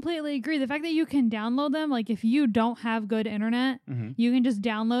 I completely agree. The fact that you can download them, like if you don't have good internet, you can just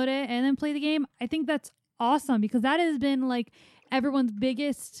download it and then play the game. I think that's awesome, because that has been like everyone's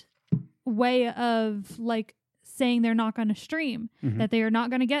biggest way of like saying they're not going to stream, that they are not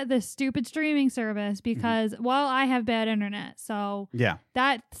going to get this stupid streaming service because, well, I have bad internet. So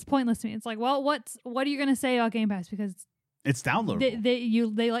that's pointless to me. It's like, well, what are you going to say about Game Pass? Because it's downloadable.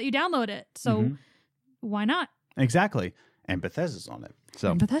 They let you download it. So why not? Exactly. And Bethesda's on it.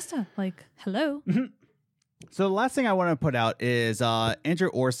 So and Bethesda, like, hello. So the last thing I want to put out is Andrew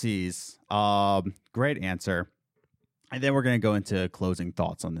Orsi's great answer. And then we're going to go into closing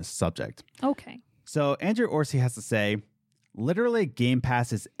thoughts on this subject. Okay. So Andrew Orsi has to say, literally, Game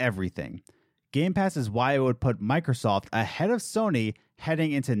Pass is everything. Game Pass is why I would put Microsoft ahead of Sony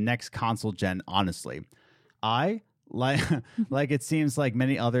heading into next console gen, honestly. I like like it seems like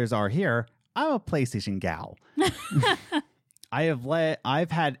many others are here, I'm a PlayStation gal.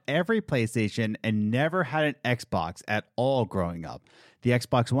 I've had every PlayStation and never had an Xbox at all growing up. The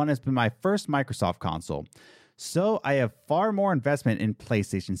Xbox One has been my first Microsoft console. So I have far more investment in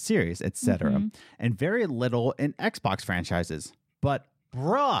PlayStation Series, etc., and very little in Xbox franchises. But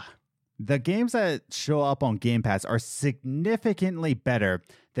bruh, the games that show up on Game Pass are significantly better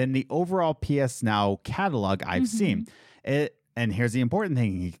than the overall PS Now catalog I've seen. And here's the important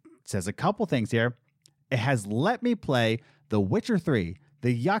thing. He says a couple things here. It has let me play The Witcher 3,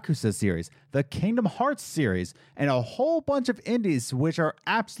 the Yakuza series, the Kingdom Hearts series, and a whole bunch of indies which are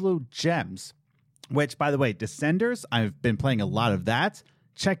absolute gems. Which, by the way, Descenders, I've been playing a lot of that.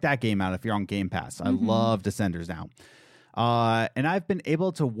 Check that game out if you're on Game Pass. I love Descenders now. And I've been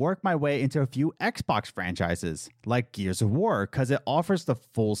able to work my way into a few Xbox franchises, like Gears of War, because it offers the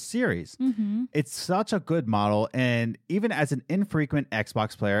full series. It's such a good model, and even as an infrequent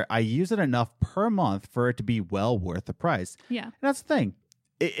Xbox player, I use it enough per month for it to be well worth the price. Yeah. And that's the thing.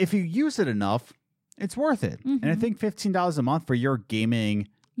 If you use it enough, it's worth it. And I think $15 a month for your gaming...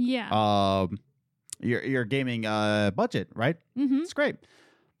 Yeah. Your gaming budget, right? It's great.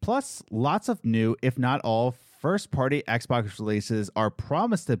 Plus, lots of new, if not all, first-party Xbox releases are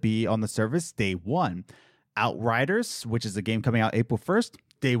promised to be on the service day one. Outriders, which is a game coming out April 1st,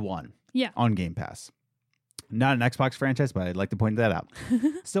 day one. Yeah. On Game Pass. Not an Xbox franchise, but I'd like to point that out.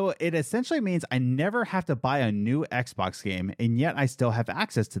 So it essentially means I never have to buy a new Xbox game, and yet I still have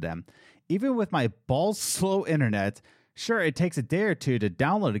access to them. Even with my balls-slow internet, sure, it takes a day or two to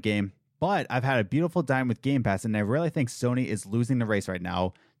download a game, but I've had a beautiful time with Game Pass, and I really think Sony is losing the race right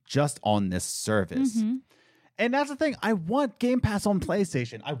now just on this service. And that's the thing. I want Game Pass on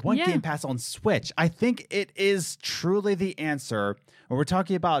PlayStation. I want Game Pass on Switch. I think it is truly the answer when we're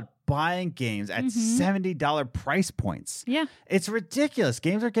talking about buying games at $70 price points. Yeah. It's ridiculous.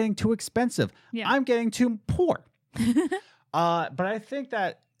 Games are getting too expensive. Yeah. I'm getting too poor. But I think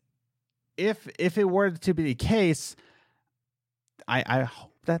that if it were to be the case, I hope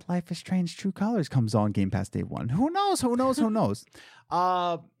that Life is Strange True Colors comes on Game Pass day one. Who knows?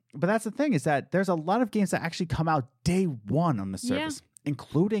 But that's the thing, is that there's a lot of games that actually come out day one on the service,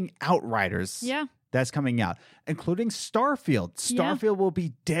 including Outriders. Yeah. That's coming out, including Starfield. Starfield will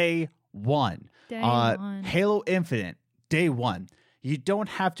be day one. Day one. Halo Infinite, day one. You don't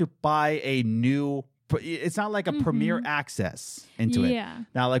have to buy a new... It's not like a Premier Access into it.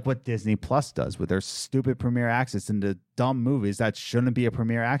 Now, like what Disney Plus does with their stupid Premier Access into dumb movies that shouldn't be a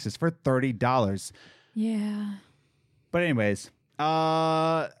Premier Access for $30. Yeah. But anyways,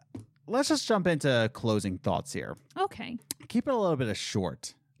 let's just jump into closing thoughts here. Okay. Keep it a little bit of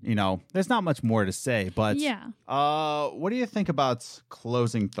short. You know, there's not much more to say, but what do you think about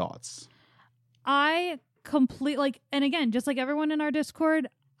closing thoughts? I and again, just like everyone in our Discord,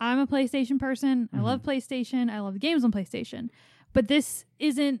 I'm a PlayStation person. I love PlayStation. I love games on PlayStation. But this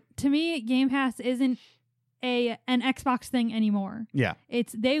isn't, to me, Game Pass isn't an Xbox thing anymore. Yeah.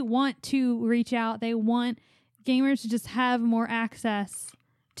 They want to reach out. They want gamers to just have more access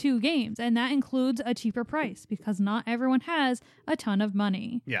to games. And that includes a cheaper price, because not everyone has a ton of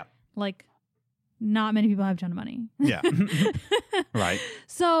money. Yeah. Like, not many people have a ton of money. Yeah. Right.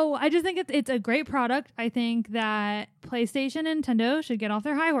 So I just think it's a great product. I think that PlayStation and Nintendo should get off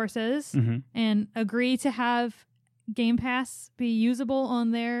their high horses and agree to have Game Pass be usable on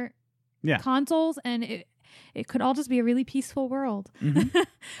their consoles, and it could all just be a really peaceful world.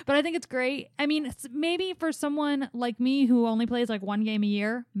 But I think it's great. I mean, it's maybe for someone like me who only plays like one game a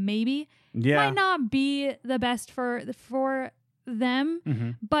year, maybe might not be the best for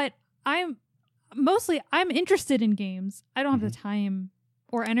them. But I'm interested in games. I don't have the time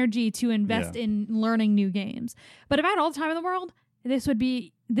or energy to invest in learning new games. But if I had all the time in the world, this would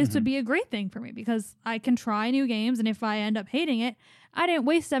be a great thing for me, because I can try new games, and if I end up hating it, I didn't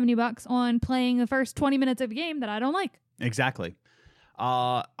waste $70 on playing the first 20 minutes of a game that I don't like. Exactly.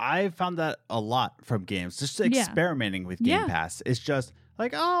 I found that a lot from games. Just experimenting with Game Pass. It's just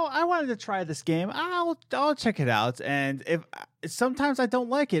like, oh, I wanted to try this game. I'll check it out. And if sometimes I don't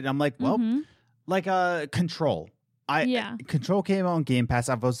like it, I'm like, well, like Control. Control came on Game Pass.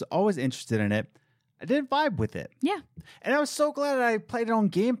 I was always interested in it. I didn't vibe with it. Yeah. And I was so glad that I played it on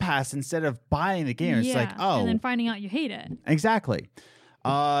Game Pass instead of buying the game. It's like, oh. And then finding out you hate it. Exactly.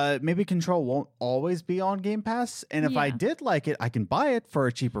 Maybe Control won't always be on Game Pass. And if I did like it, I can buy it for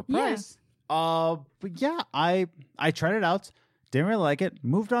a cheaper price. But yeah, I tried it out. Didn't really like it.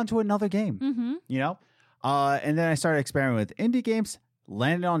 Moved on to another game. You know? And then I started experimenting with indie games.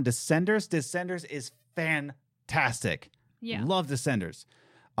 Landed on Descenders. Descenders is fantastic. Yeah. Love Descenders.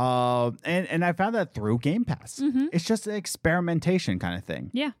 And I found that through Game Pass. Mm-hmm. It's just an experimentation kind of thing.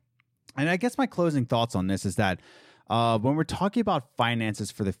 Yeah. And I guess my closing thoughts on this is that when we're talking about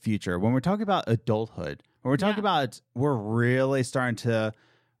finances for the future, when we're talking about adulthood, when we're talking about we're really starting to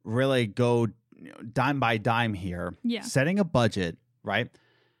really go dime by dime here, setting a budget, right?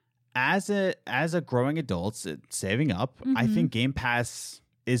 As a growing adult, saving up, I think Game Pass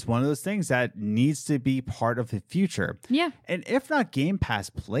is one of those things that needs to be part of the future. Yeah. And if not Game Pass,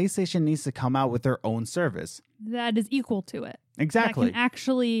 PlayStation needs to come out with their own service that is equal to it. Exactly. That can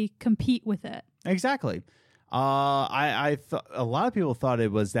actually compete with it. Exactly. I a lot of people thought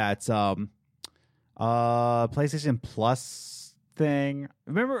it was that PlayStation Plus thing.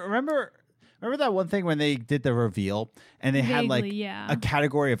 Remember that one thing when they did the reveal and they had like a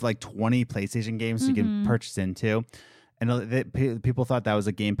category of like 20 PlayStation games you can purchase into, and people thought that was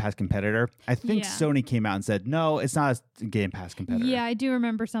a Game Pass competitor. I think Sony came out and said, no, it's not a Game Pass competitor. Yeah, I do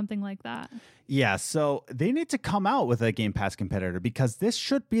remember something like that. Yeah, so they need to come out with a Game Pass competitor because this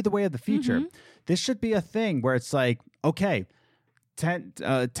should be the way of the future. This should be a thing where it's like, okay,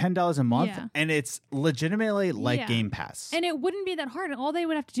 $10 a month, and it's legitimately like Game Pass. And it wouldn't be that hard. All they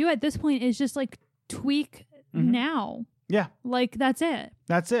would have to do at this point is just like tweak now. Yeah. Like that's it.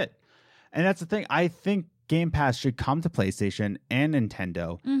 That's it. And that's the thing. I think Game Pass should come to PlayStation and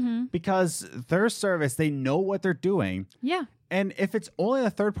Nintendo because their service, they know what they're doing. Yeah. And if it's only a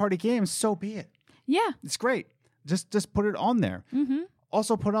third-party game, so be it. Yeah. It's great. Just put it on there.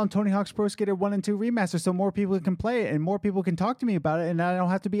 Also put on Tony Hawk's Pro Skater 1 and 2 Remaster so more people can play it and more people can talk to me about it and I don't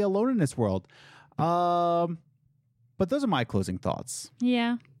have to be alone in this world. But those are my closing thoughts.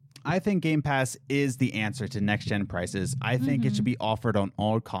 Yeah. I think Game Pass is the answer to next-gen prices. I think it should be offered on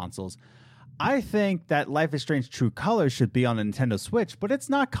all consoles. I think that Life is Strange True Colors should be on the Nintendo Switch, but it's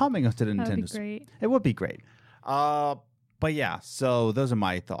not coming to the Nintendo Switch. Great. It would be great. But yeah, so those are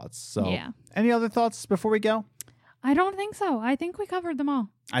my thoughts. So any other thoughts before we go? I don't think so. I think we covered them all.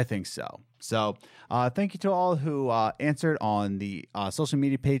 I think so. So thank you to all who answered on the social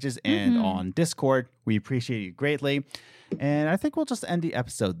media pages and on Discord. We appreciate you greatly. And I think we'll just end the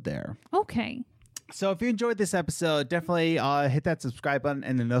episode there. Okay. So if you enjoyed this episode, definitely hit that subscribe button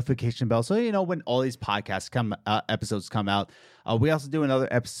and the notification bell so you know when all these episodes come out. We also do another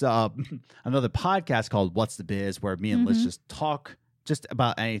episode, another podcast called What's the Biz, where me and Liz just talk just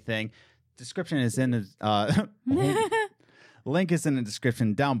about anything. Description is in the link is in the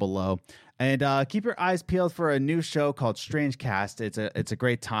description down below. And keep your eyes peeled for a new show called Strange Cast. It's a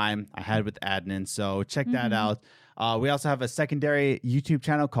great time I had with Adnan, so check that out. We also have a secondary YouTube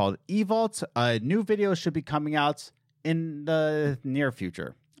channel called eVault. New videos should be coming out in the near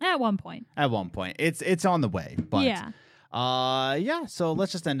future. At one point. It's on the way. But so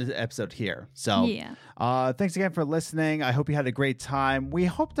let's just end the episode here. So thanks again for listening. I hope you had a great time. We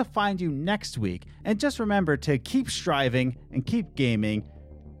hope to find you next week. And just remember to keep striving and keep gaming.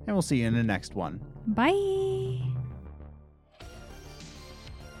 And we'll see you in the next one. Bye.